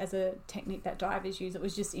about this as a technique that divers use. It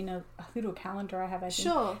was just in a little calendar I have, I think.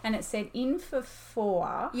 Sure. And it said in for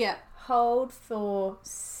 4. Yeah. Hold for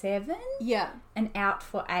 7. Yeah. And out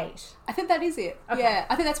for 8. I think that is it. Okay. Yeah.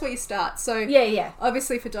 I think that's where you start. So yeah.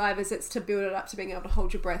 Obviously for divers it's to build it up to being able to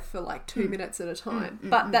hold your breath for like 2 minutes at a time.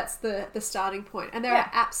 But that's the starting point. And there are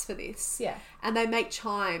apps for this. Yeah. And they make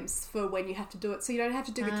chimes for when you have to do it. So you don't have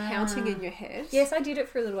to do the counting in your head. Yes, I did it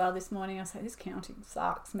for a little while this morning. I was like, this counting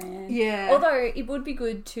sucks, man. Yeah. Although it would be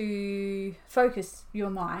good to focus your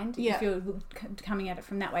mind if you're coming at it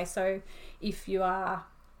from that way. So if you are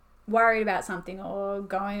worried about something or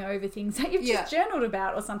going over things that you've just journaled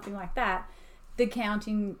about or something like that, the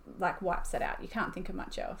counting like wipes it out. You can't think of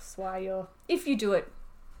much else if you do it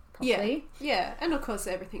properly. Yeah, and of course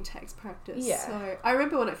everything takes practice. Yeah. So I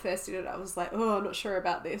remember when I first did it, I was like, I'm not sure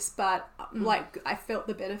about this, but like I felt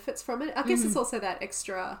the benefits from it. I guess it's also that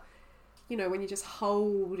extra, when you're just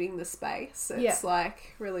holding the space, it's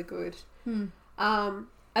like really good.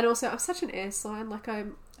 And also I'm such an air sign, like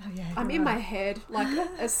I'm in my head,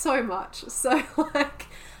 like so much. So like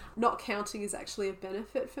not counting is actually a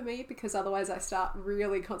benefit for me because otherwise I start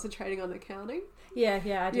really concentrating on the counting. Yeah,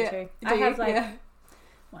 I do too. I have like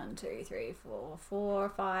 1, 2, 3, 4,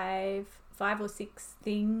 5 or 6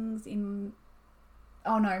 things in...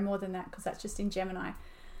 Oh no, more than that because that's just in Gemini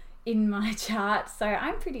in my chart. So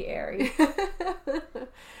I'm pretty airy.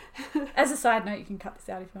 As a side note, you can cut this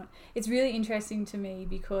out if you want. It's really interesting to me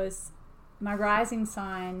because my rising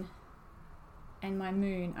sign and my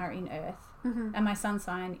moon are in earth and my sun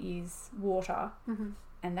sign is water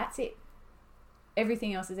and that's it.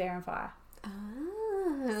 Everything else is air and fire.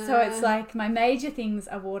 So it's like my major things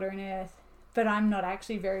are water and earth, but I'm not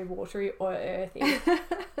actually very watery or earthy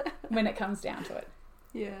when it comes down to it.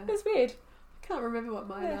 Yeah. It's weird. I can't remember what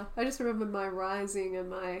mine are. I just remember my rising and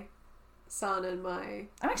my son and my...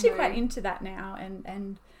 I'm actually quite into that now,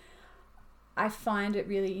 and I find it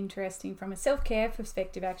really interesting from a self-care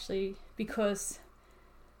perspective, actually, because,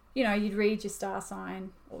 you know, you'd read your star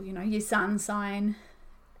sign or, you know, your sun sign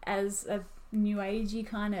as a new agey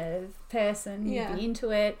kind of person. You'd be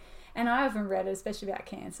into it. And I haven't read it, especially about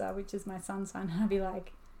Cancer, which is my sun sign, and I'd be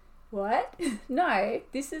like, what? No,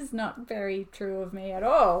 this is not very true of me at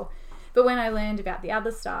all. But when I learned about the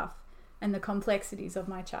other stuff and the complexities of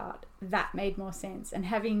my chart, that made more sense. And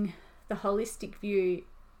having the holistic view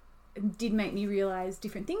did make me realize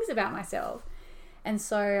different things about myself. And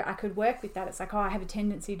so I could work with that. It's like, oh, I have a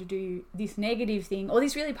tendency to do this negative thing or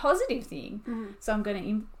this really positive thing. Mm-hmm. So I'm going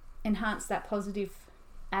to enhance that positive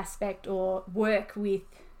aspect or work with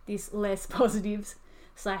this less positive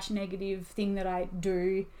 / negative thing that I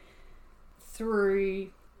do through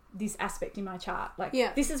this aspect in my chart. Like,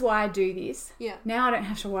 this is why I do this. Yeah. Now I don't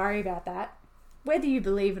have to worry about that, whether you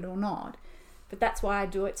believe it or not. But that's why I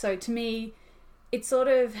do it. So to me, it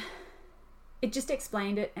just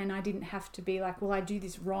explained it, and I didn't have to be like, well, I do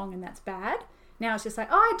this wrong and that's bad. Now it's just like,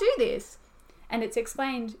 oh, I do this. And it's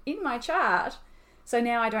explained in my chart. So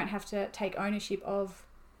now I don't have to take ownership of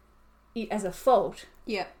it as a fault.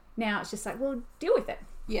 Yeah. Now it's just like, well, deal with it.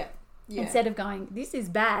 Yeah. Yeah. Instead of going, this is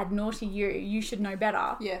bad, naughty you should know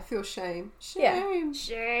better. Yeah, feel shame. Shame.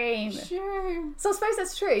 So I suppose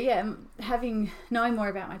that's true, yeah. Knowing more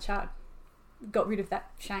about my chart got rid of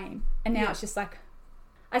that shame. And now it's just like,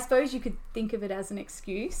 I suppose you could think of it as an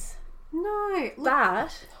excuse. No.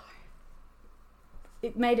 But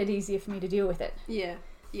it made it easier for me to deal with it. Yeah,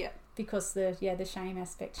 yeah. Because the shame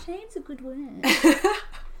aspect. Shame's a good word.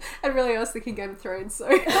 And really, I was thinking Game of Thrones, so...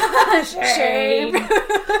 Shame.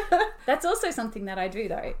 That's also something that I do,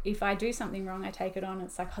 though. If I do something wrong, I take it on.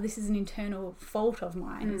 It's like, oh, this is an internal fault of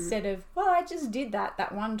mine. Instead of, well, I just did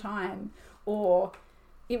that one time. Or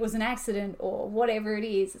it was an accident, or whatever it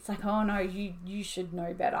is. It's like, oh, no, you should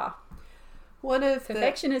know better. One of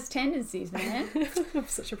perfectionist tendencies, man. I'm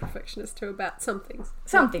such a perfectionist, too, about some things.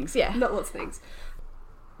 Some things, yeah. Not lots of things.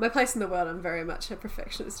 My place in the world, I'm very much a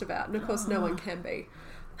perfectionist about, and of course no one can be.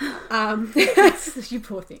 You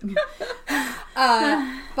poor thing.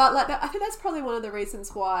 But like, I think that's probably one of the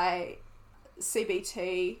reasons why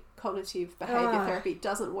CBT, cognitive behaviour therapy,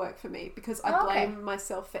 doesn't work for me, because I blame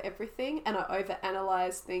myself for everything, and I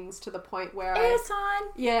overanalyze things to the point where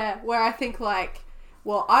where I think like,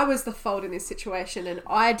 well, I was the fault in this situation and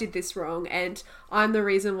I did this wrong and I'm the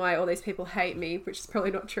reason why all these people hate me, which is probably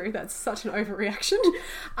not true. That's such an overreaction.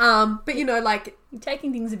 But, you know, like... You're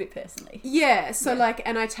taking things a bit personally. Yeah. So, like,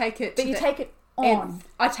 and I take it... But you take it on.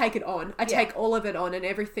 I take it on. I take all of it on, and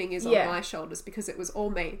everything is on my shoulders because it was all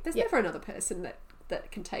me. There's never another person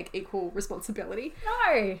that can take equal responsibility.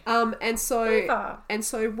 No. And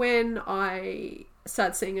so when I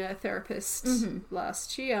started seeing a therapist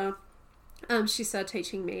last year... she started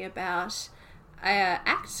teaching me about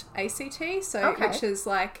ACT, A-C-T, which is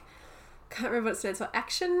like, can't remember what it stands for,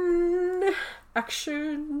 action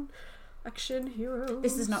heroes.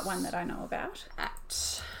 This is not one that I know about.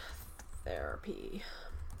 ACT therapy.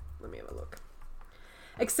 Let me have a look.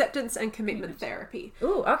 Acceptance and commitment therapy.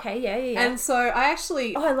 Oh, okay, yeah. And so I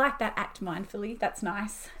actually... Oh, I like that, act mindfully. That's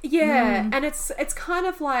nice. Yeah, and it's kind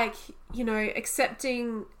of like, you know,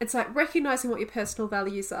 accepting... It's like recognizing what your personal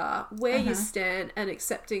values are, where you stand, and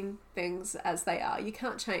accepting things as they are. You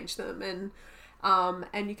can't change them,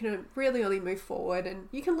 and you can really only move forward, and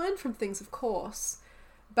you can learn from things, of course,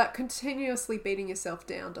 but continuously beating yourself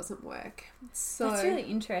down doesn't work. So that's really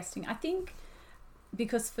interesting. I think...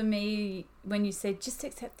 Because for me, when you said just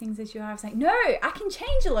accept things as you are, I was like, no, I can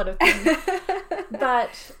change a lot of things.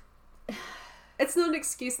 But it's not an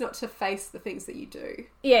excuse not to face the things that you do.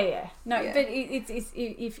 Yeah. No, but it's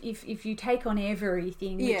if you take on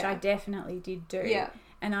everything, which I definitely did do. Yeah.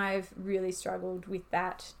 And I've really struggled with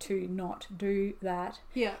that, to not do that.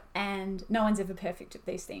 Yeah. And no one's ever perfect at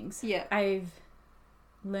these things. Yeah. I've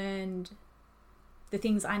learned the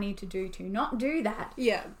things I need to do to not do that.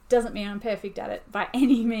 Yeah. Doesn't mean I'm perfect at it by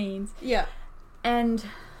any means. Yeah. And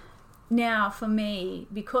now for me,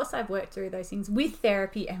 because I've worked through those things with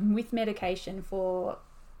therapy and with medication, for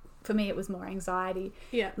me it was more anxiety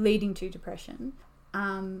leading to depression.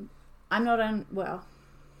 I'm on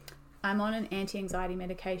an anti-anxiety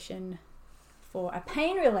medication for a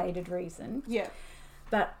pain-related reason. Yeah.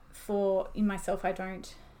 But in myself,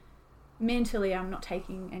 mentally, I'm not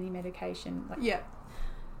taking any medication.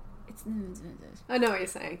 I know what you're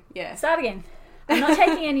saying. Yeah. Start again. I'm not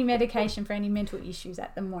taking any medication for any mental issues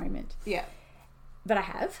at the moment. Yeah. But I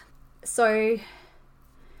have. So,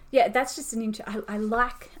 yeah, that's just I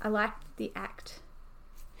like the ACT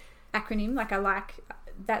acronym. Like, I like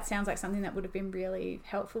that sounds like something that would have been really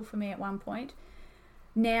helpful for me at one point.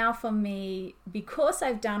 Now for me, because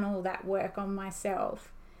I've done all that work on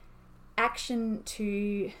myself, action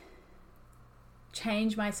to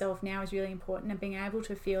change myself now is really important, and being able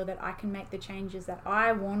to feel that I can make the changes that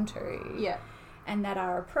I want to. Yeah. And that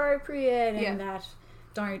are appropriate and that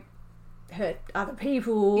don't hurt other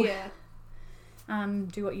people. Yeah.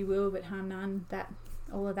 Do what you will but harm none.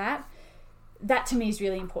 All of that. That to me is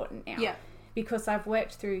really important now. Yeah. Because I've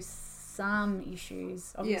worked through some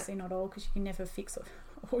issues. Obviously not all, because you can never fix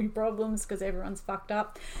all your problems because everyone's fucked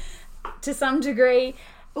up to some degree.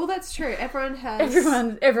 Well, that's true.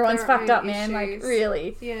 Everyone's fucked up, man. Issues. Like,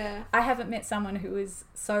 really. Yeah. I haven't met someone who is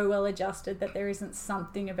so well adjusted that there isn't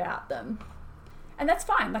something about them. And that's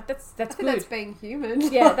fine. Like, that's good. That's being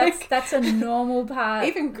human. Yeah, that's a normal part.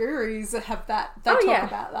 Even gurus have that. They talk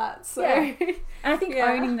about that. So. Yeah. And I think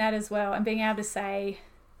owning that as well, and being able to say,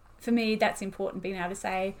 for me, that's important, being able to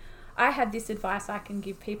say, I have this advice I can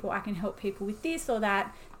give people, I can help people with this or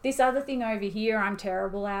that. This other thing over here I'm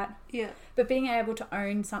terrible at. Yeah. But being able to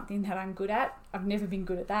own something that I'm good at, I've never been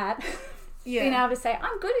good at that. Yeah. Being able to say,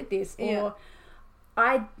 I'm good at this, or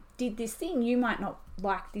I did this thing, you might not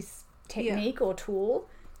like this technique or tool,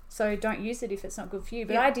 so don't use it if it's not good for you.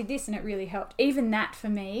 But I did this and it really helped. Even that for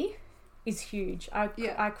me is huge. I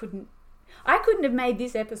couldn't have made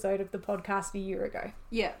this episode of the podcast a year ago.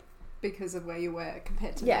 Yeah. Because of where you were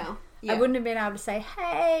compared to now. Yeah. I wouldn't have been able to say,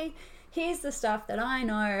 hey, here's the stuff that I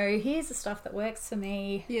know, here's the stuff that works for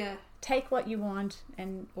me. Yeah. Take what you want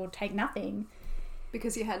or take nothing.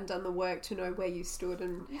 Because you hadn't done the work to know where you stood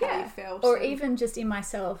and how you felt. Or even just in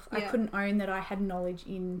myself. Yeah. I couldn't own that I had knowledge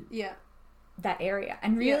in that area.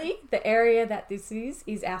 And really, the area that this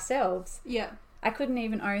is ourselves. Yeah. I couldn't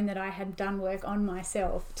even own that I had done work on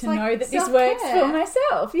myself to like know that self-care. this works for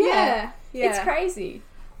myself. Yeah. It's crazy.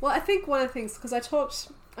 Well, I think one of the things, because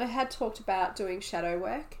I had talked about doing shadow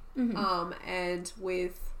work, and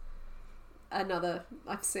with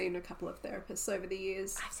I've seen a couple of therapists over the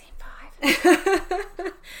years. I've seen 5.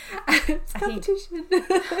 It's competition.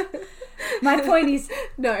 My point is,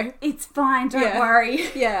 no, it's fine. Don't worry.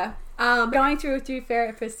 Yeah. Going through with 2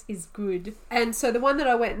 therapists is good. And so the one that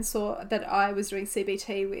I went and saw that I was doing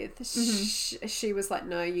CBT with, she was like,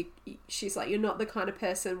 no, she's like, you're not the kind of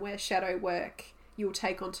person where shadow work you'll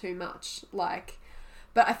take on too much. Like,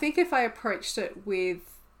 but I think if I approached it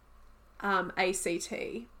with ACT,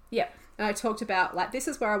 and I talked about, like, this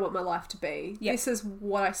is where I want my life to be. Yep. This is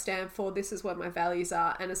what I stand for. This is what my values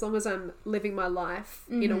are. And as long as I'm living my life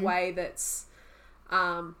in a way that's,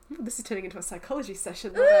 this is turning into a psychology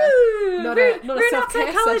session, not a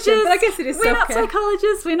self-care session. But I guess it is self-care.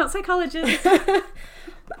 We're not psychologists.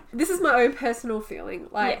 This is my own personal feeling.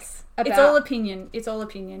 Like, yes. It's all opinion.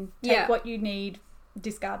 Take what you need,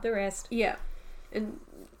 discard the rest. Yeah. And,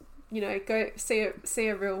 go see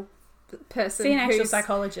a real person. See an actual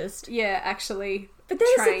psychologist. Yeah, actually. But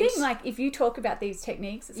there's trained. the thing, like, if you talk about these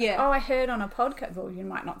techniques, it's like, I heard on a podcast, well, you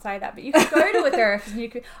might not say that, but you could go to a therapist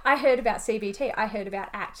and I heard about CBT, I heard about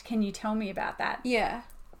ACT, can you tell me about that? Yeah.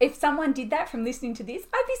 If someone did that from listening to this,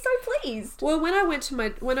 I'd be so pleased. Well, when I went to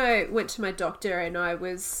my doctor and I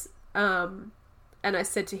was, and I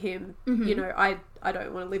said to him, I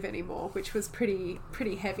don't want to live anymore, which was pretty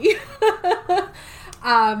heavy.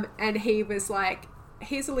 And he was like,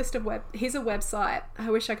 here's a website. I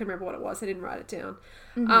wish I could remember what it was. I didn't write it down.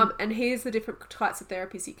 And here's the different types of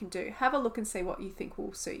therapies you can do. Have a look and see what you think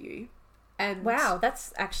will suit you. And wow,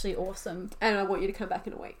 that's actually awesome. And I want you to come back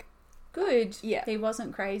in a week. Good. Yeah. He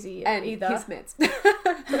wasn't crazy and either. His meds.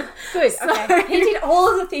 Good. Okay. He did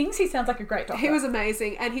all of the things. He sounds like a great doctor. He was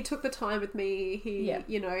amazing, and he took the time with me. He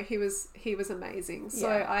was amazing. So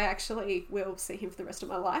I actually will see him for the rest of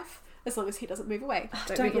my life, as long as he doesn't move away.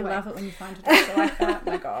 Don't you love it when you find a doctor like that?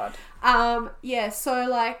 My God. So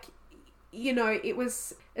like,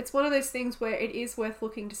 it's one of those things where it is worth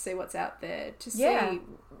looking to see what's out there, to see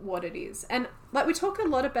what it is. And like, we talk a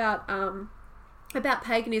lot about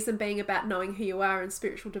paganism being about knowing who you are and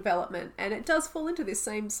spiritual development, and it does fall into this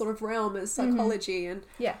same sort of realm as psychology. And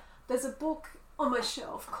there's a book on my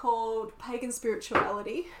shelf called Pagan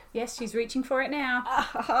Spirituality. Yes, she's reaching for it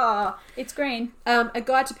now. It's green. A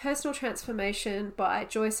Guide to Personal Transformation by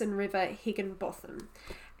Joyce and River Higginbotham.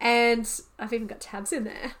 And I've even got tabs in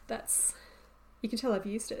there. You can tell I've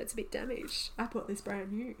used it. It's a bit damaged. I bought this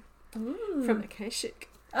brand new from Akashic.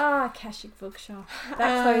 Akashic Bookshop.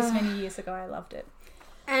 That closed many years ago. I loved it.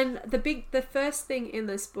 And the first thing in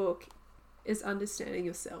this book is understanding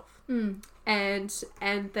yourself. And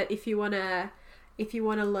that if you wanna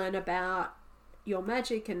learn about your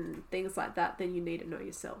magic and things like that, then you need to know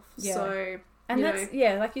yourself. Yeah. So And that's,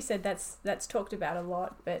 yeah, like you said, that's talked about a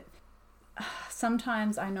lot, but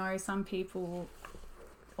sometimes I know some people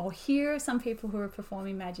or hear some people who are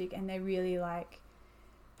performing magic and they're really like,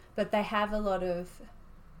 but they have a lot of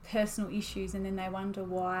personal issues and then they wonder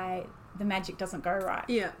why the magic doesn't go right.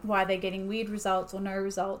 Yeah. Why they're getting weird results or no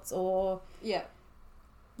results or... Yeah.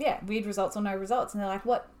 Yeah, weird results or no results. And they're like,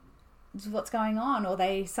 what's going on? Or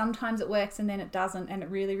sometimes it works and then it doesn't, and it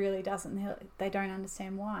really, really doesn't. They don't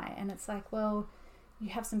understand why. And it's like, well, you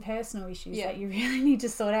have some personal issues that you really need to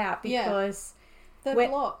sort out, because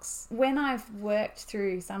blocks. When I've worked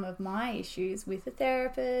through some of my issues with a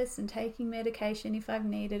therapist and taking medication if I've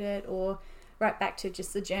needed it, or right back to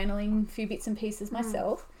just the journaling, a few bits and pieces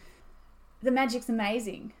myself, the magic's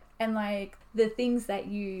amazing. And like the things that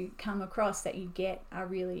you come across that you get are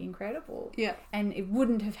really incredible. Yeah. And it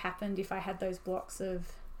wouldn't have happened if I had those blocks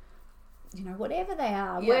of, whatever they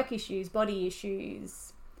are, work issues, body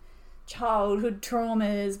issues, childhood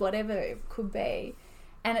traumas, whatever it could be.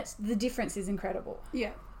 And the difference is incredible.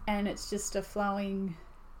 Yeah. And it's just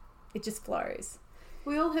it just flows.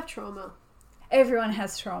 We all have trauma. Everyone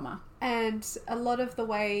has trauma. And a lot of the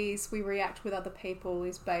ways we react with other people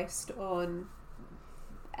is based on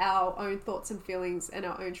our own thoughts and feelings and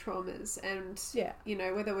our own traumas, and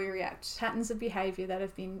whether we react patterns of behavior that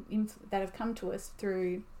have come to us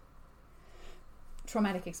through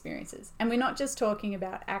traumatic experiences. And we're not just talking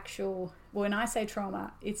about when I say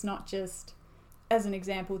trauma, it's not just, as an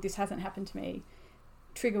example, this hasn't happened to me,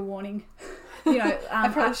 trigger warning. I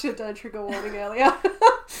probably should have done a trigger warning earlier.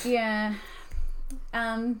 Yeah.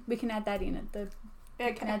 We can add that in at the...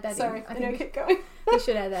 Okay, can add that sorry. in. I think keep going. We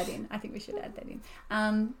should add that in. I think we should add that in.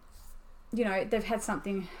 They've had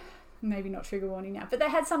something, maybe not trigger warning now, but they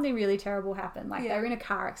had something really terrible happen. Like they were in a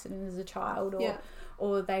car accident as a child,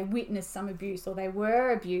 or they witnessed some abuse, or they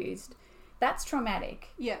were abused. That's traumatic.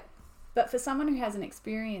 Yeah. But for someone who hasn't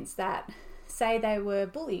experienced that, say they were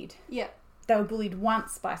bullied. Yeah. They were bullied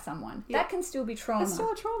once by someone. Yeah. That can still be trauma. That's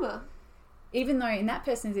still a trauma. Even though in that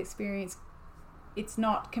person's experience, it's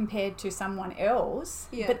not compared to someone else,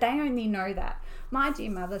 but they only know that. My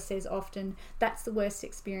dear mother says often, that's the worst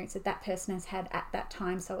experience that person has had at that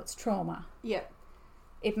time, so it's trauma. Yeah.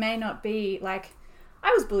 It may not be like,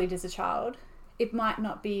 I was bullied as a child. It might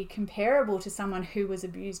not be comparable to someone who was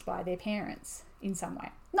abused by their parents in some way.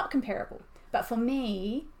 Not comparable. But for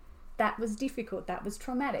me, that was difficult. That was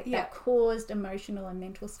traumatic. Yeah. That caused emotional and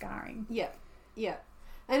mental scarring. Yeah. Yeah.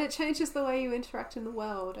 And it changes the way you interact in the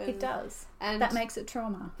world. And, it does. And that makes it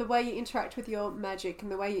trauma. The way you interact with your magic and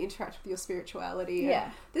the way you interact with your spirituality. Yeah.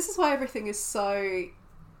 And this is why everything is so...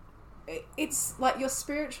 It's like your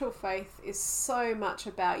spiritual faith is so much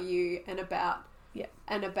about you and about... Yeah.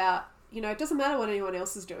 And about... it doesn't matter what anyone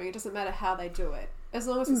else is doing. It doesn't matter how they do it. As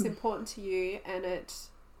long as it's important to you and it...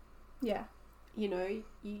 Yeah.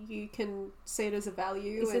 You can see it as a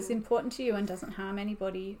value. If it's important to you and doesn't harm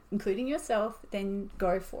anybody, including yourself, then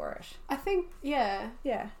go for it. I think, yeah.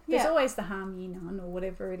 There's always the harm ye none or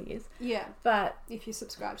whatever it is. Yeah. But if you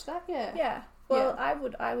subscribe to that, yeah. Yeah. Well, I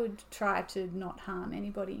would try to not harm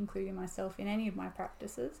anybody, including myself, in any of my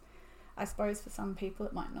practices. I suppose for some people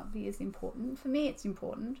it might not be as important. For me, it's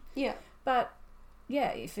important. Yeah. But,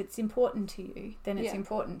 if it's important to you, then it's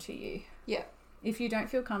important to you. Yeah. If you don't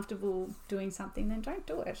feel comfortable doing something, then don't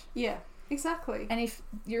do it. Yeah, exactly. And if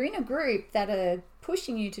you're in a group that are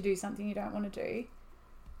pushing you to do something you don't want to do,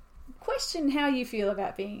 question how you feel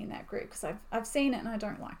about being in that group, because I've seen it and I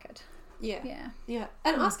don't like it. Yeah.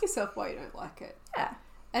 And ask yourself why you don't like it. Yeah.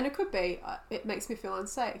 And it could be, it makes me feel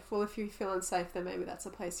unsafe. Well, if you feel unsafe, then maybe that's a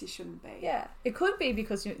place you shouldn't be. Yeah. It could be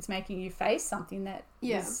because it's making you face something that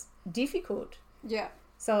is difficult. Yeah.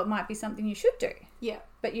 So it might be something you should do. Yeah.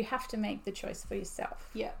 But you have to make the choice for yourself.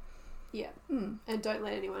 Yeah. Yeah. And don't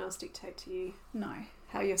let anyone else dictate to you. No.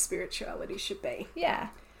 How your spirituality should be. Yeah.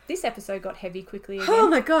 This episode got heavy quickly again. Oh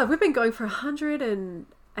my God. We've been going for 108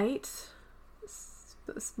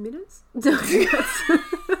 minutes.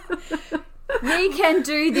 We can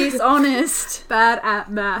do this honest. Bad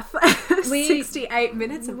at math. 68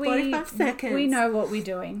 minutes and 45 seconds. We know what we're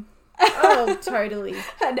doing. Oh, totally.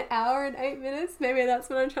 An hour and 8 minutes? Maybe that's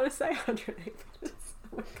what I'm trying to say. 108 minutes.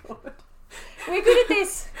 Oh my God. We're good at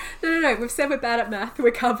this. No. We've said we're bad at math.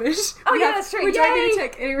 We're covered. Oh, that's true. We don't need to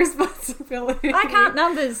take any responsibility. I can't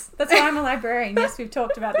numbers. That's why I'm a librarian. Yes, we've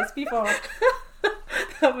talked about this before.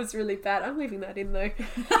 That was really bad. I'm leaving that in, though.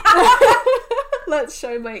 Let's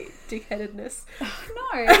show my dickheadedness.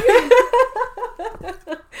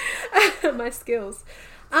 No. My skills.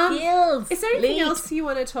 Skills. Is there anything else you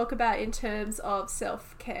want to talk about in terms of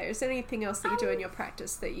self-care? Is there anything else that you do in your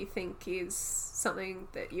practice that you think is something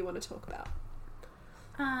that you want to talk about?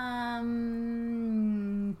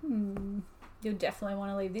 You'll definitely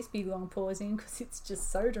want to leave this big long pause in because it's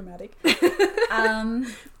just so dramatic.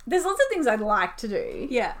 There's lots of things I'd like to do.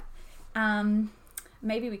 Yeah.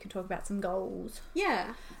 Maybe we could talk about some goals.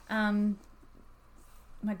 Yeah.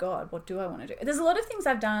 My God, what do I want to do? There's a lot of things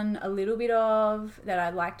I've done a little bit of that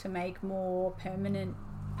I'd like to make more permanent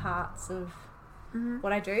parts of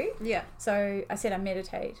what I do. Yeah. So I said I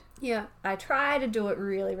meditate. Yeah. I try to do it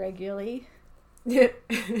really regularly. Yeah.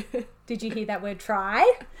 Did you hear that word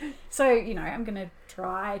try? So, I'm going to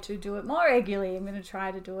try to do it more regularly. I'm going to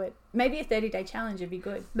try to do it. Maybe a 30-day challenge would be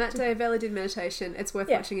good. Matt D'Avella did meditation. It's worth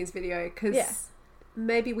watching his video because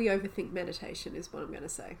maybe we overthink meditation is what I'm going to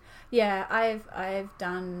say. Yeah, I've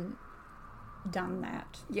done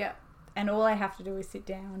that. Yeah. And all I have to do is sit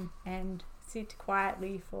down and sit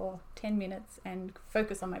quietly for 10 minutes and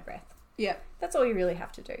focus on my breath. Yeah. That's all you really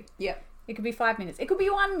have to do. Yeah. It could be 5 minutes. It could be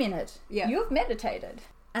 1 minute. Yeah. You've meditated.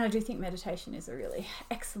 And I do think meditation is a really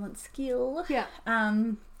excellent skill. Yeah.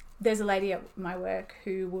 There's a lady at my work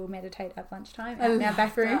who will meditate at lunchtime in our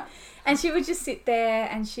back room. And she would just sit there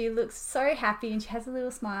and she looks so happy and she has a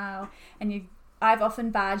little smile. And I've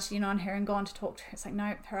often barged in on her and gone to talk to her. It's like,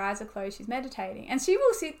 no, her eyes are closed. She's meditating. And she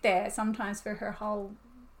will sit there sometimes for her whole...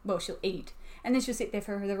 Well, she'll eat. And then she'll sit there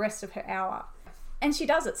for the rest of her hour. And she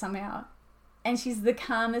does it somehow. And she's the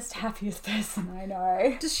calmest, happiest person I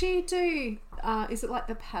know. Does she do, is it like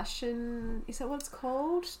the Passion, is that what it's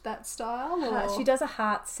called? That style? Or? She does a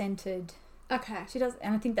heart-centered... Okay. She does,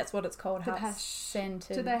 and I think that's what it's called,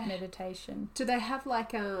 heart-centered meditation. Do they have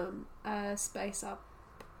like a space up?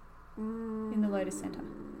 In the Lotus Center?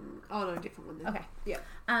 Oh, no, different one then. Okay. Yeah.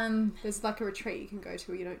 There's like a retreat you can go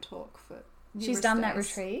to where you don't talk for She's done days. that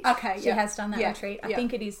retreat. Okay, She has done that retreat. I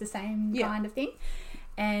think it is the same kind of thing.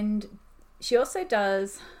 And... She also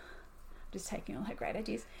does... I'm just taking all her great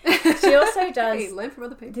ideas. She also does... Hey, learn from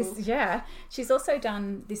other people. She's also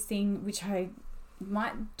done this thing which I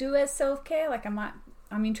might do as self-care. Like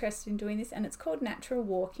I'm interested in doing this, and it's called natural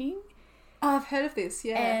walking. Oh, I've heard of this,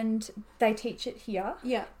 yeah. And they teach it here.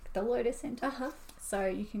 Yeah. The Lotus Center. Uh-huh. So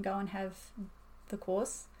you can go and have the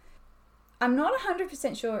course. I'm not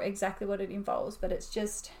 100% sure exactly what it involves, but it's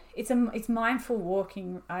just... It's mindful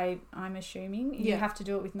walking, I'm assuming. You have to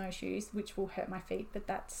do it with no shoes, which will hurt my feet, but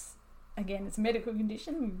that's, again, it's a medical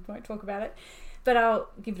condition. We won't talk about it. But I'll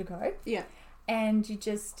give it a go. Yeah. And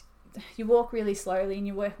you walk really slowly and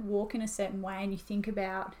you walk in a certain way and you think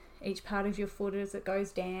about each part of your foot as it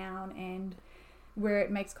goes down and where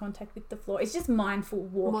it makes contact with the floor. It's just mindful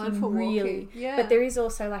walking, really. Yeah. But there is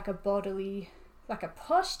also like a bodily, like a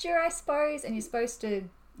posture, I suppose, and you're supposed to,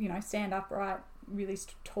 stand upright, really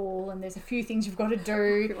tall, and there's a few things you've got to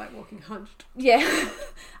do. You're like walking hunched. Yeah.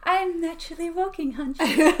 I'm naturally walking hunched.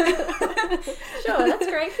 Sure, that's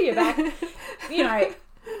great for your back.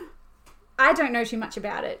 I don't know too much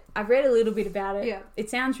about it. I've read a little bit about it. Yeah. It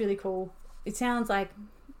sounds really cool. It sounds like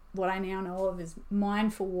what I now know of is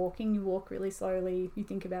mindful walking. You walk really slowly. You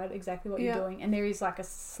think about exactly what you're doing. And there is like a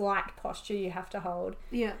slight posture you have to hold.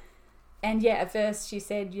 Yeah. And at first she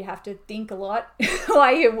said you have to think a lot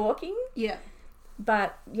while you're walking. Yeah.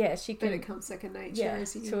 But she can. But it comes second nature.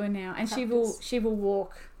 As to her now, and she will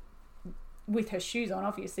walk with her shoes on,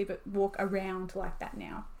 obviously, but walk around like that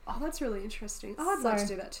now. Oh, that's really interesting. Oh, I'd like to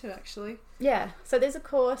do that too, actually. Yeah. So there's a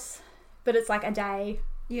course, but it's like a day.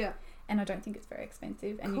 Yeah. And I don't think it's very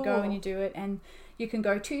expensive. And you go and you do it, and you can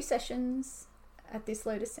go 2 sessions at this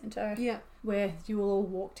Lotus Center. Yeah. Where you will all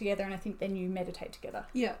walk together, and I think then you meditate together.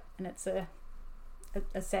 Yeah. And it's a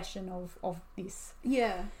session of this.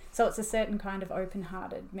 Yeah. So it's a certain kind of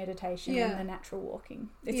open-hearted meditation and the natural walking.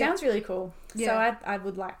 It Yeah. sounds really cool. Yeah. So I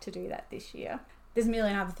would like to do that this year. There's a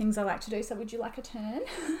million other things I like to do, so would you like a turn?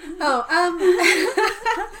 I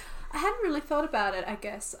hadn't really thought about it, I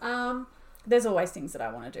guess. There's always things that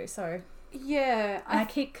I want to do, so... Yeah. And I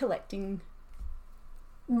keep collecting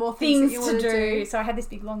more things that you to want to do. So I had this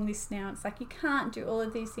big long list now. It's like, you can't do all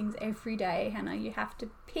of these things every day, Hannah. You have to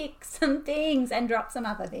pick some things and drop some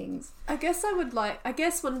other things. I guess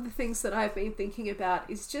one of the things that I've been thinking about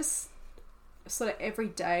is just sort of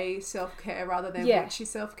everyday self-care rather than witchy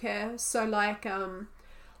self-care. So like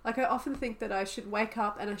I often think that I should wake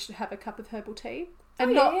up and I should have a cup of herbal tea.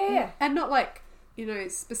 And and not like,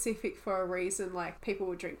 specific for a reason, like people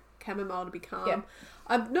would drink chamomile to be calm. Yeah.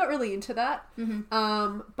 I'm not really into that.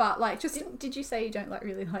 Mm-hmm. But like just... Did you say you don't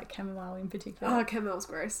really like chamomile in particular? Oh, chamomile's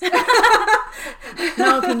gross.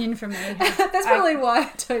 No opinion from me. That's probably why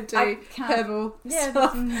I don't do herbal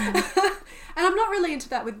stuff. And I'm not really into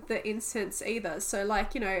that with the incense either. So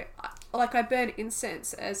like, I burn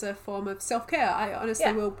incense as a form of self-care. I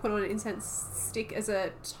honestly will put on an incense stick as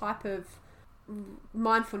a type of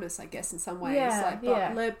mindfulness, I guess, in some ways.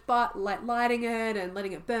 Yeah, But like lighting it and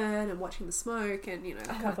letting it burn and watching the smoke and, you know,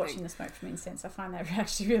 I love watching the smoke from incense. I find that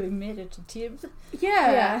actually really meditative.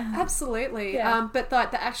 Yeah, absolutely. Yeah. But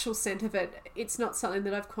like the actual scent of it, it's not something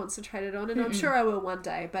that I've concentrated on, and I'm sure I will one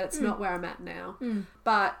day, but it's not where I'm at now.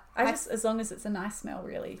 But as long as it's a nice smell,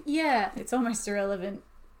 really. Yeah. It's almost irrelevant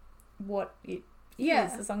what it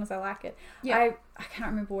is, as long as I like it. Yeah. I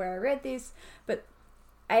can't remember where I read this, but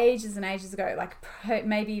ages and ages ago, like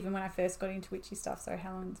maybe even when I first got into witchy stuff, so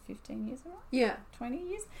how long, 15 years ago? Yeah. 20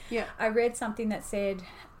 years? Yeah. I read something that said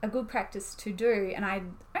a good practice to do, and I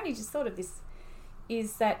only just thought of this,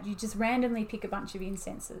 is that you just randomly pick a bunch of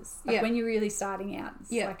incenses. Like when you're really starting out,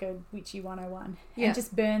 it's like a witchy 101. And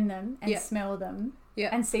just burn them and smell them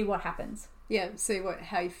and see what happens. Yeah, see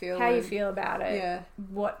how you feel. How you feel about it. Yeah.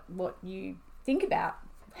 What you think about.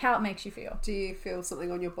 How it makes you feel. Do you feel something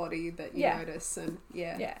on your body that you notice? And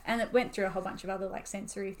yeah, and it went through a whole bunch of other like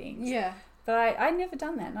sensory things. Yeah, but I'd never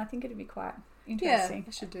done that, and I think it'd be quite interesting. Yeah,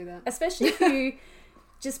 I should do that. Especially if you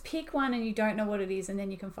just pick one and you don't know what it is, and then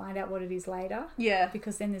you can find out what it is later. Yeah,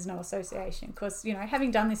 because then there's no association. Because, you know, having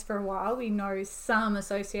done this for a while, we know some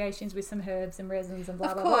associations with some herbs and resins and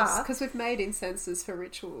blah blah blah. Of course, because we've made incenses for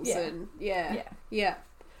rituals. Yeah. And yeah.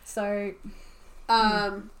 So.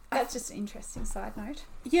 That's just an interesting side note.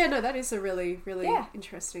 Yeah, no, that is a really, really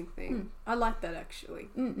interesting thing. I like that, actually.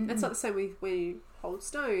 It's not the same with when you hold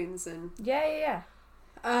stones and... Yeah.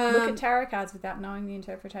 Look at tarot cards without knowing the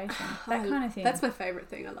interpretation. That kind of thing. That's my favourite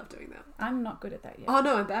thing. I love doing that. I'm not good at that yet. Oh,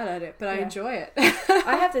 no, I'm bad at it, but I enjoy it.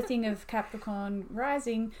 I have the thing of Capricorn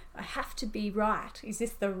rising. I have to be right. Is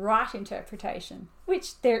this the right interpretation?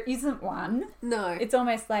 Which there isn't one. No. It's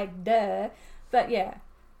almost like, duh. But yeah.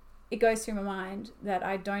 It goes through my mind that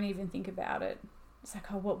I don't even think about it. It's like,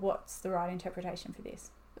 oh, what's the right interpretation for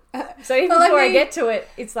this? So even before I get to it,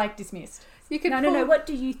 it's like dismissed. You could no, what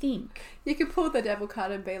do you think? You could pull the devil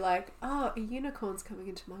card and be like, oh, a unicorn's coming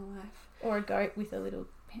into my life. Or a goat with a little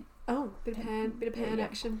pen. Oh, bit of pan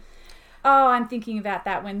action. Oh, I'm thinking about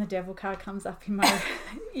that when the devil card comes up in my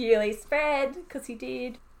yearly spread, because he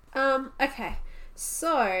did. Okay.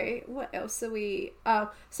 So, what else are we... I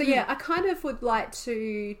kind of would like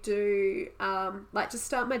to do, just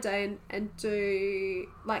start my day and do,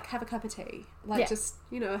 like, have a cup of tea. Just,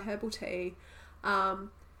 you know, a herbal tea.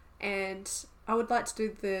 And I would like to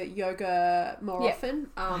do the yoga more often.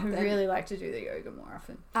 I really like to do the yoga more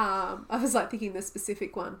often. I was, like, thinking the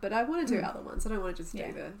specific one, but I want to do other ones. I don't want to just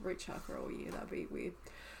do the root chakra all year. That'd be weird.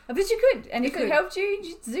 But you could, and if it helped you,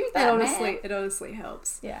 just do that. It honestly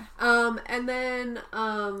helps. Yeah. And then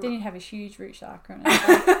then you'd have a huge root chakra. And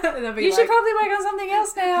you should probably work on something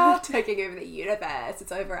else now. Taking over the universe.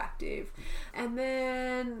 It's overactive. And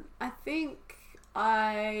then I think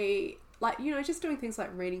just doing things like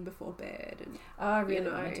reading before bed. And I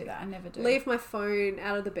really want to do that. I never do. Leave my phone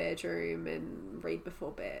out of the bedroom and read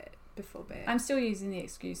before bed. I'm still using the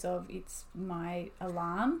excuse of it's my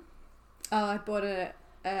alarm. Oh, I bought a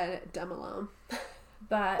dumb alarm,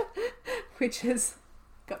 but which has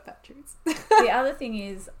got batteries. The other thing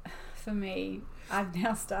is, for me, I've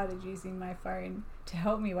now started using my phone to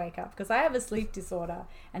help me wake up because I have a sleep disorder,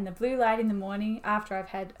 and the blue light in the morning after I've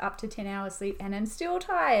had up to 10 hours sleep and I'm still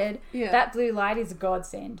tired, that blue light is a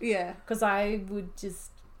godsend. Yeah, because I would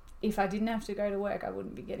just, if I didn't have to go to work, I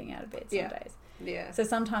wouldn't be getting out of bed some days. Yeah. So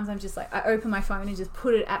sometimes I'm just like, I open my phone and just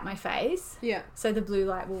put it at my face. Yeah. So the blue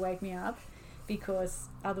light will wake me up. Because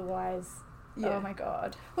otherwise, oh my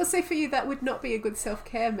God. Well, see, for you, that would not be a good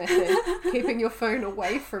self-care method, keeping your phone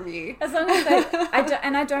away from you. As long as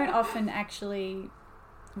I don't often actually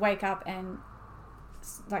wake up and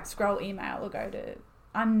like scroll email or go to...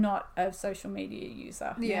 I'm not a social media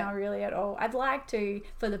user now really at all. I'd like to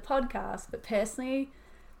for the podcast, but personally,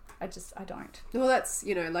 I don't. Well, that's,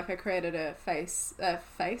 I created a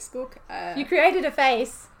Facebook. You created a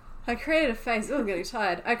face? I created a face. Oh, I'm getting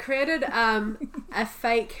tired. I created a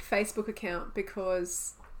fake Facebook account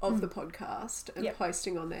because of the podcast and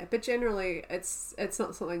posting on there. But generally, it's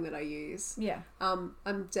not something that I use. Yeah. I'm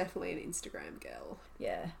definitely an Instagram girl.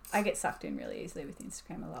 Yeah. I get sucked in really easily with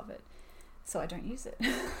Instagram. I love it. So I don't use it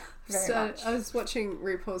very much. I was watching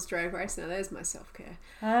RuPaul's Drag Race. Now, there's my self-care.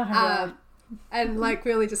 And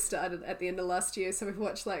we only just started at the end of last year, so we've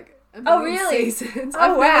watched a million seasons.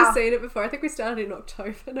 I've never seen it before. I think we started in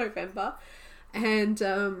October, November, and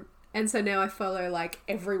so now I follow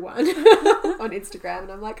everyone on Instagram,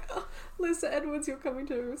 and I'm like, oh, Lisa Edwards, you're coming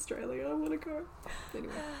to Australia. I want to go.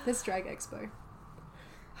 Anyway, there's Drag Expo.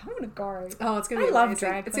 I want to go. Oh, it's going to be amazing. Love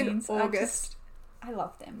drag queens. It's in August. I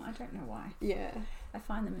love them. I don't know why. Yeah, I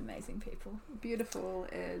find them amazing people. Beautiful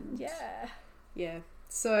and yeah.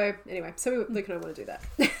 So anyway, Luke and I want to do that.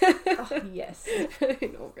 Oh, yes.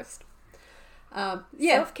 In August.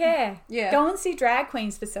 Self-care. Yeah. Go and see drag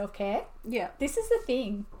queens for self-care. Yeah. This is the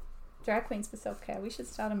thing. Drag queens for self-care. We should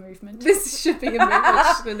start a movement. This should be a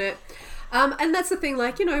movement, shouldn't it? And that's the thing,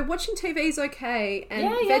 like, you know, watching TV is okay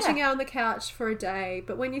and vegging out on the couch for a day,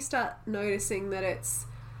 but when you start noticing that it's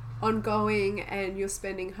ongoing and you're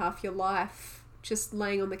spending half your life just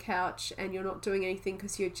laying on the couch and you're not doing anything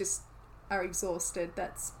because you just are exhausted,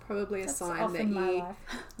 that's probably a sign that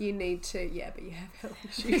you need to, but you have health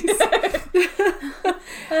issues.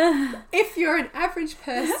 If you're an average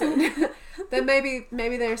person, then maybe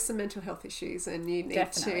there are some mental health issues and you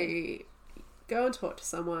need to go and talk to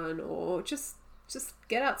someone, or just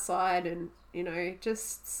get outside and, you know,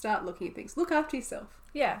 just start looking at things. Look after yourself.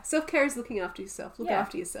 Yeah. Self-care is looking after yourself. Look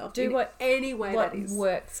after yourself. Do what any way what that is.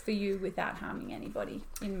 works for you without harming anybody,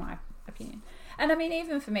 in my opinion. And I mean,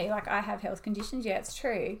 even for me, like, I have health conditions. Yeah, it's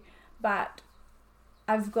true, but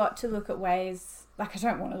I've got to look at ways. Like, I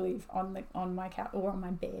don't want to live on my couch or on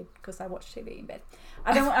my bed because I watch TV in bed.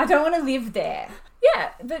 I don't want to live there.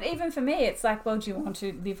 Yeah, but even for me, it's like, well, do you want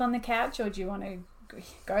to live on the couch, or do you want to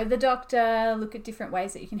go to the doctor? Look at different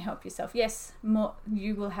ways that you can help yourself. Yes,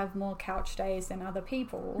 you will have more couch days than other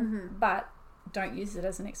people, but don't use it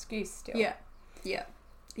as an excuse still. Yeah.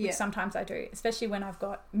 Which sometimes I do, especially when I've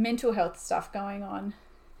got mental health stuff going on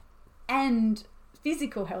and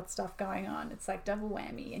physical health stuff going on. It's like double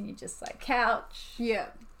whammy, and you're just like, couch. Yeah.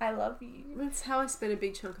 I love you. That's how I spent a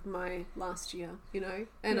big chunk of my last year, you know?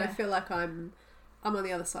 And I feel like I'm on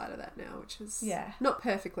the other side of that now, which is not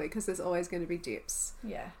perfectly, because there's always going to be dips.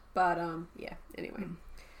 Yeah. But, anyway.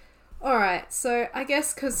 All right, so I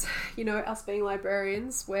guess because, you know, us being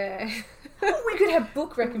librarians, we're... we could have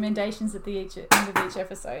book recommendations at the end of each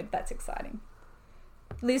episode. That's exciting.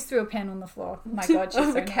 Liz threw a pen on the floor. My God,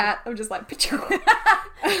 she's so a cat. I'm just like,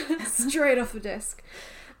 straight off the desk.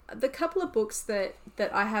 The couple of books that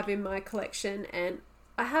I have in my collection, and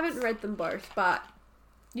I haven't read them both, but...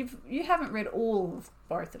 You haven't read all of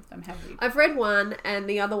both of them, have you? I've read one, and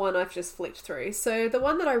the other one I've just flipped through. So the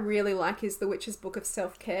one that I really like is The Witch's Book of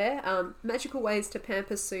Self-Care, Magical Ways to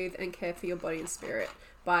Pamper, Soothe and Care for Your Body and Spirit,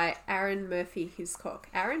 by Aaron Murphy Hiscock.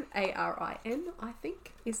 Aaron, A-R-I-N, I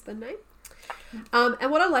think, is the name. And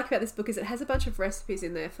what I like about this book is it has a bunch of recipes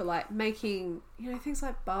in there for, like, making, you know, things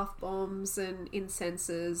like bath bombs and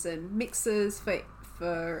incenses and mixers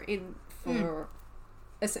for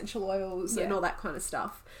essential oils and all that kind of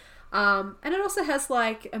stuff. And it also has,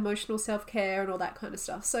 like, emotional self-care and all that kind of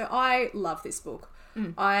stuff. So I love this book.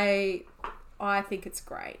 I think it's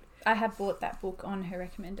great. I have bought that book on her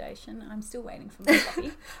recommendation. I'm still waiting for my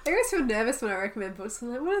copy. I always feel nervous when I recommend books.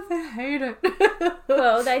 I'm like, what if they hate it?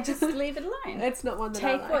 Well, they just leave it alone. It's not one that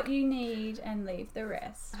Take I like. what you need and leave the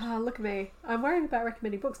rest. Oh, look at me. I'm worried about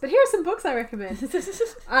recommending books, but here are some books I recommend.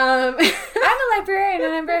 I'm a librarian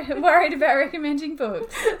and I'm worried about recommending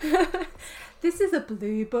books. This is a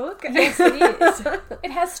blue book. Yes, it is.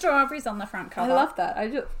 It has strawberries on the front cover. I love that.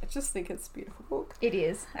 I just think it's a beautiful book. It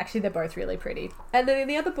is. Actually, they're both really pretty. And then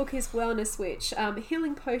the other book is Wellness Witch,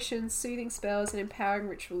 Healing Potions, Soothing Spells and Empowering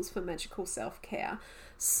Rituals for Magical Self-Care.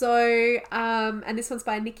 So, and this one's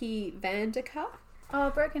by Nikki Vanderka.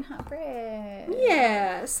 Oh, Broken Heart Bread.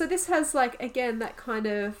 Yeah. So this has, like, again, that kind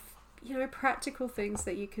of, you know, practical things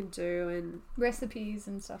that you can do and... recipes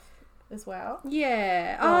and stuff as well.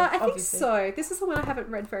 Yeah. Well, I think so. This is the one I haven't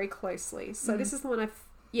read very closely. So this is the one I've...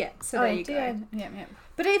 Yeah, so there you go. Yeah.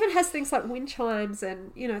 But it even has things like wind chimes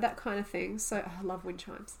and, you know, that kind of thing. So I love wind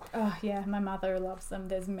chimes. Oh, yeah. My mother loves them.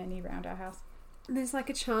 There's many around our house. And there's, like,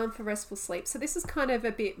 a charm for restful sleep. So this is kind of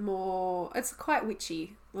a bit more... It's quite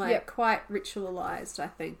witchy. Like, quite ritualized, I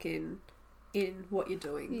think, in what you're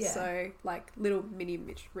doing. Yeah. So, like, little mini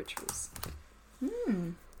rituals.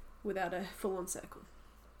 Without a full-on circle.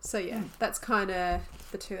 So, yeah, that's kind of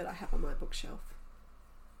the two that I have on my bookshelf.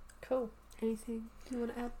 Cool. Anything you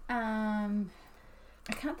want to add?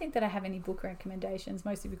 I can't think that I have any book recommendations,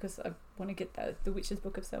 mostly because I want to get the Witch's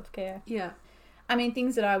Book of Self-Care. Yeah. I mean,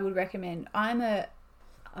 things that I would recommend. I'm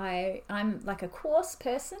like a course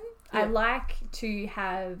person. Yeah. I like to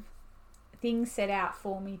have things set out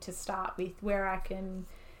for me to start with, where I can,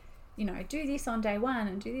 you know, do this on day 1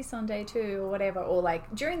 and do this on day 2 or whatever, or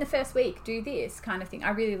like during the first week do this kind of thing. I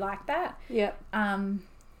really like that. Yeah. And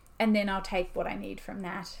then I'll take what I need from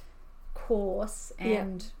that course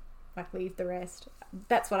and like leave the rest.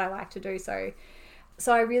 That's what I like to do. So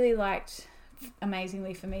I really liked,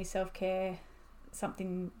 amazingly for me, self-care.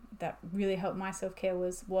 Something that really helped my self-care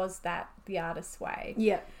was that The Artist's Way.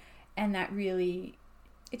 Yeah. And that really,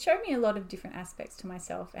 it showed me a lot of different aspects to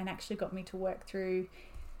myself and actually got me to work through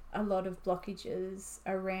a lot of blockages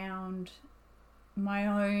around my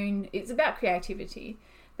own. It's about creativity,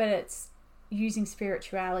 but it's using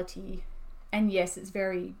spirituality. And yes, it's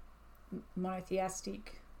very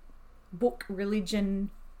monotheistic, book, religion,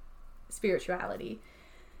 spirituality.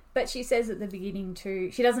 But she says at the beginning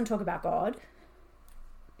too, she doesn't talk about God.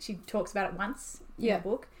 She talks about it once in the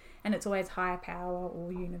book, and it's always higher power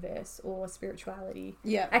or universe or spirituality.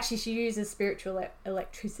 Yeah. Actually, she uses spiritual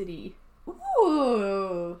electricity.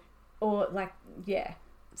 Ooh. Or like, yeah.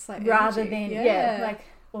 It's like rather energy. than, like,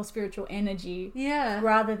 or spiritual energy. Yeah.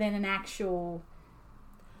 Rather than an actual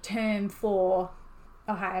term for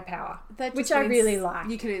a higher power, which I really like.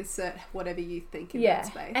 You can insert whatever you think in that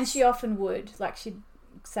space. And she often would, like, she'd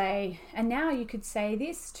say, and now you could say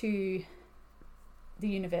this to the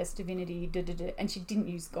universe, divinity, and she didn't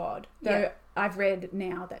use God. Though I've read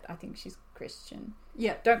now that I think she's Christian.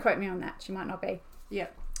 Yeah. Don't quote me on that. She might not be. Yeah.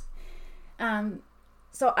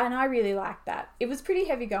 So, and I really liked that. It was pretty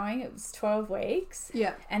heavy going. It was 12 weeks.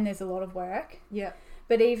 Yeah. And there's a lot of work. Yeah.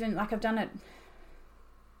 But even, like, have I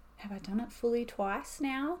done it fully twice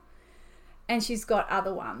now? And she's got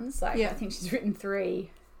other ones. Like, I think she's written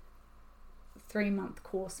 3-month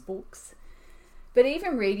course books. But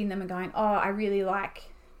even reading them and going, oh, I really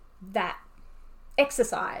like that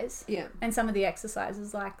exercise. Yeah. And some of the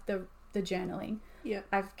exercises, like the journaling, yeah,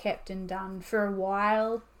 I've kept and done for a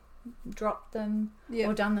while, dropped them,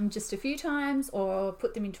 or done them just a few times, or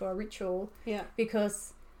put them into a ritual. Yeah.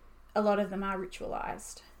 Because a lot of them are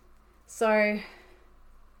ritualized. So,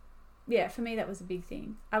 yeah, for me that was a big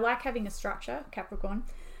thing. I like having a structure, Capricorn,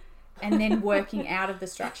 and then working out of the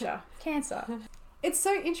structure, Cancer. It's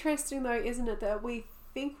so interesting though, isn't it, that we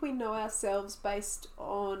think we know ourselves based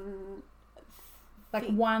on like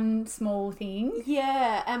one small thing.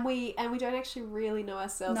 Yeah, and we don't actually really know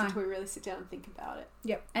ourselves until we really sit down and think about it.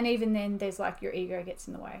 Yep. And even then there's like your ego gets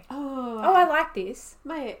in the way. Oh, I like this.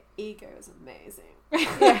 My ego is amazing.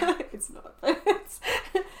 Yeah. It's not, but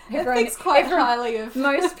it thinks quite highly of...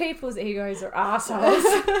 Most people's egos are assholes.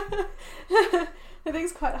 It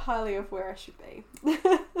thinks quite highly of where I should be.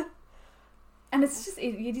 And it's just,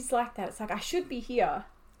 it is like that. It's like, I should be here.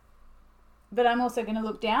 But I'm also going to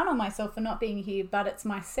look down on myself for not being here, but it's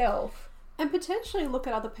myself. And potentially look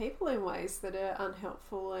at other people in ways that are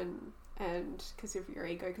unhelpful and because of your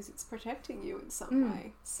ego, because it's protecting you in some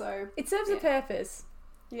way. So it serves a purpose.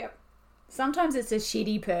 Yep. Sometimes it's a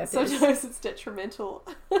shitty purpose. Sometimes it's detrimental.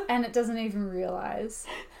 And it doesn't even realise.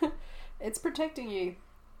 It's protecting you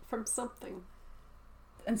from something.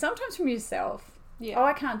 And sometimes from yourself. Yeah. Oh,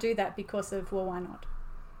 I can't do that because of, well, why not?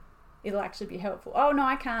 It'll actually be helpful. Oh, no,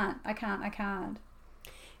 I can't.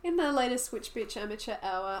 In the latest Witch Bitch Amateur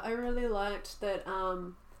Hour, I really liked that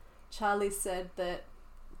Charlie said that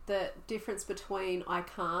the difference between I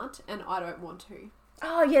can't and I don't want to.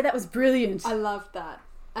 Oh, yeah, that was brilliant. I loved that.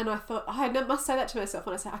 And I thought, I must say that to myself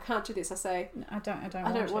when I say, I can't do this. I say, no, I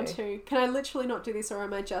don't want to. Can I literally not do this, or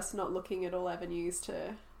am I just not looking at all avenues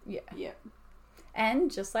to... Yeah. Yeah.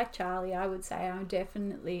 And just like Charlie, I would say I'm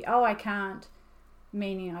definitely, I can't,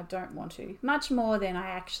 meaning I don't want to. Much more than I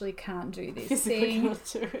actually can't do this thing. Can't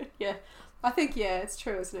do it. Yeah. I think, it's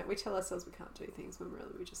true, isn't it? We tell ourselves we can't do things when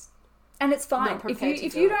really we just... And it's fine.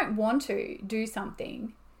 If you don't want to do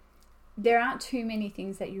something, there aren't too many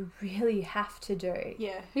things that you really have to do.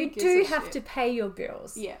 Yeah. You do have to pay your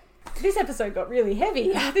bills. Yeah. This episode got really heavy.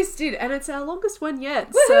 Yeah, this did. And it's our longest one yet.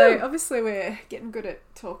 Woo-hoo! So obviously we're getting good at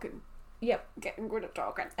talking. Yep. Getting good at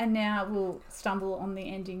talking. And now we'll stumble on the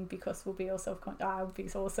ending because we'll be all self-conscious. I'll be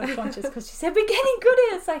all self-conscious because she said we're getting good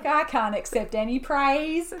at it. It's like, I can't accept any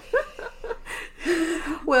praise.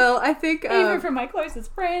 Well, I think... even from my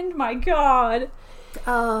closest friend, my God.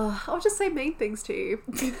 I'll just say mean things to you.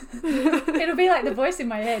 It'll be like the voice in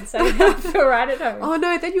my head saying I feel right at home. Oh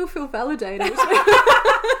no, then you'll feel validated.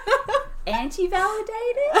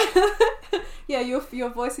 Anti-validated? Yeah, your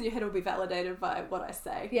voice in your head will be validated by what I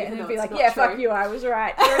say. Yeah, and it'll be like, yeah, true. Fuck you, I was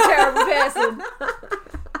right. You're a terrible person.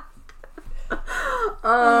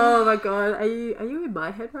 Oh my God, are you in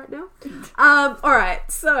my head right now? All right,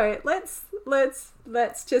 so let's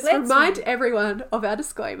remind everyone of our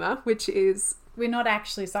disclaimer, which is we're not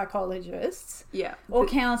actually psychologists, or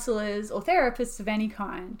counsellors or therapists of any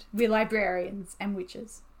kind. We're librarians and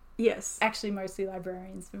witches. Yes. Actually, mostly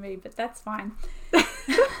librarians for me, but that's fine.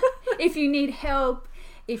 If you need help,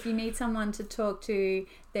 if you need someone to talk to,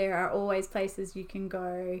 there are always places you can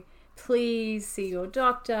go. Please see your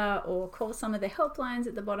doctor or call some of the helplines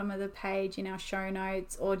at the bottom of the page in our show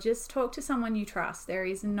notes, or just talk to someone you trust. There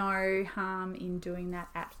is no harm in doing that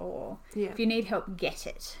at all. Yeah. If you need help, get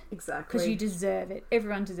it. Exactly. Because you deserve it.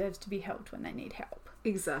 Everyone deserves to be helped when they need help.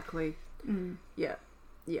 Exactly. Mm. Yeah.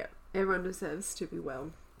 Yeah, everyone deserves to be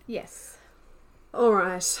well. Yes. All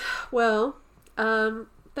right. Well,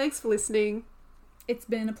 thanks for listening. It's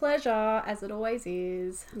been a pleasure, as it always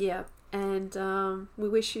is. Yeah, and we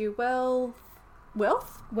wish you wealth.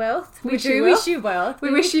 Wealth. We Wish do you wish you wealth.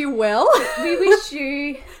 We wish you well. We wish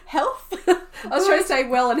you health. I was trying to say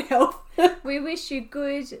well and health. We wish you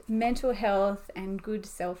good mental health and good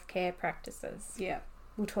self-care practices. Yeah.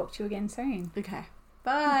 We'll talk to you again soon. Okay.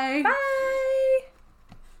 Bye. Bye.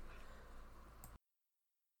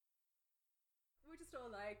 We're just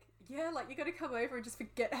all like, yeah, like you got to come over and just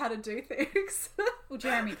forget how to do things. Well,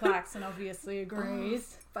 Jeremy Clarkson obviously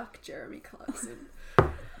agrees. Oh, fuck Jeremy Clarkson.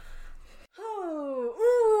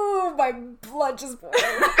 Oh, ooh, my blood just boiled. And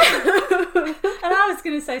I was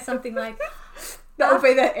going to say something like, that will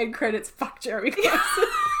be the end credits. Fuck Jeremy Clarkson.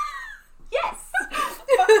 yes.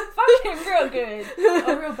 Fuck him real good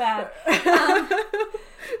or real bad.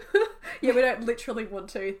 Yeah, we don't literally want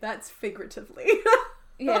to. That's figuratively.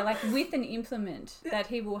 Yeah, like with an implement that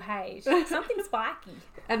he will hate. Something spiky.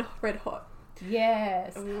 And red hot.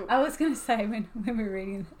 Yes. I was going to say when we were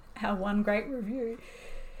reading our one great review,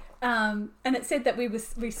 and it said that we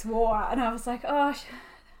swore, and I was like, oh,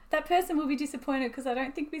 that person will be disappointed because I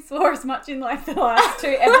don't think we swore as much in like the last 2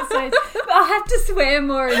 episodes. But I'll have to swear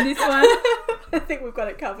more in this one. I think we've got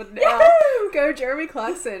it covered now. Yahoo! Go Jeremy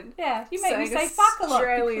Clarkson. Yeah, you make me say fuck a lot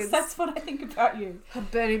Australians. because that's what I think about you. I'm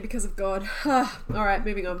burning because of God. All right,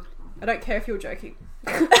 moving on. I don't care if you're joking.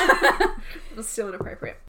 It was still inappropriate.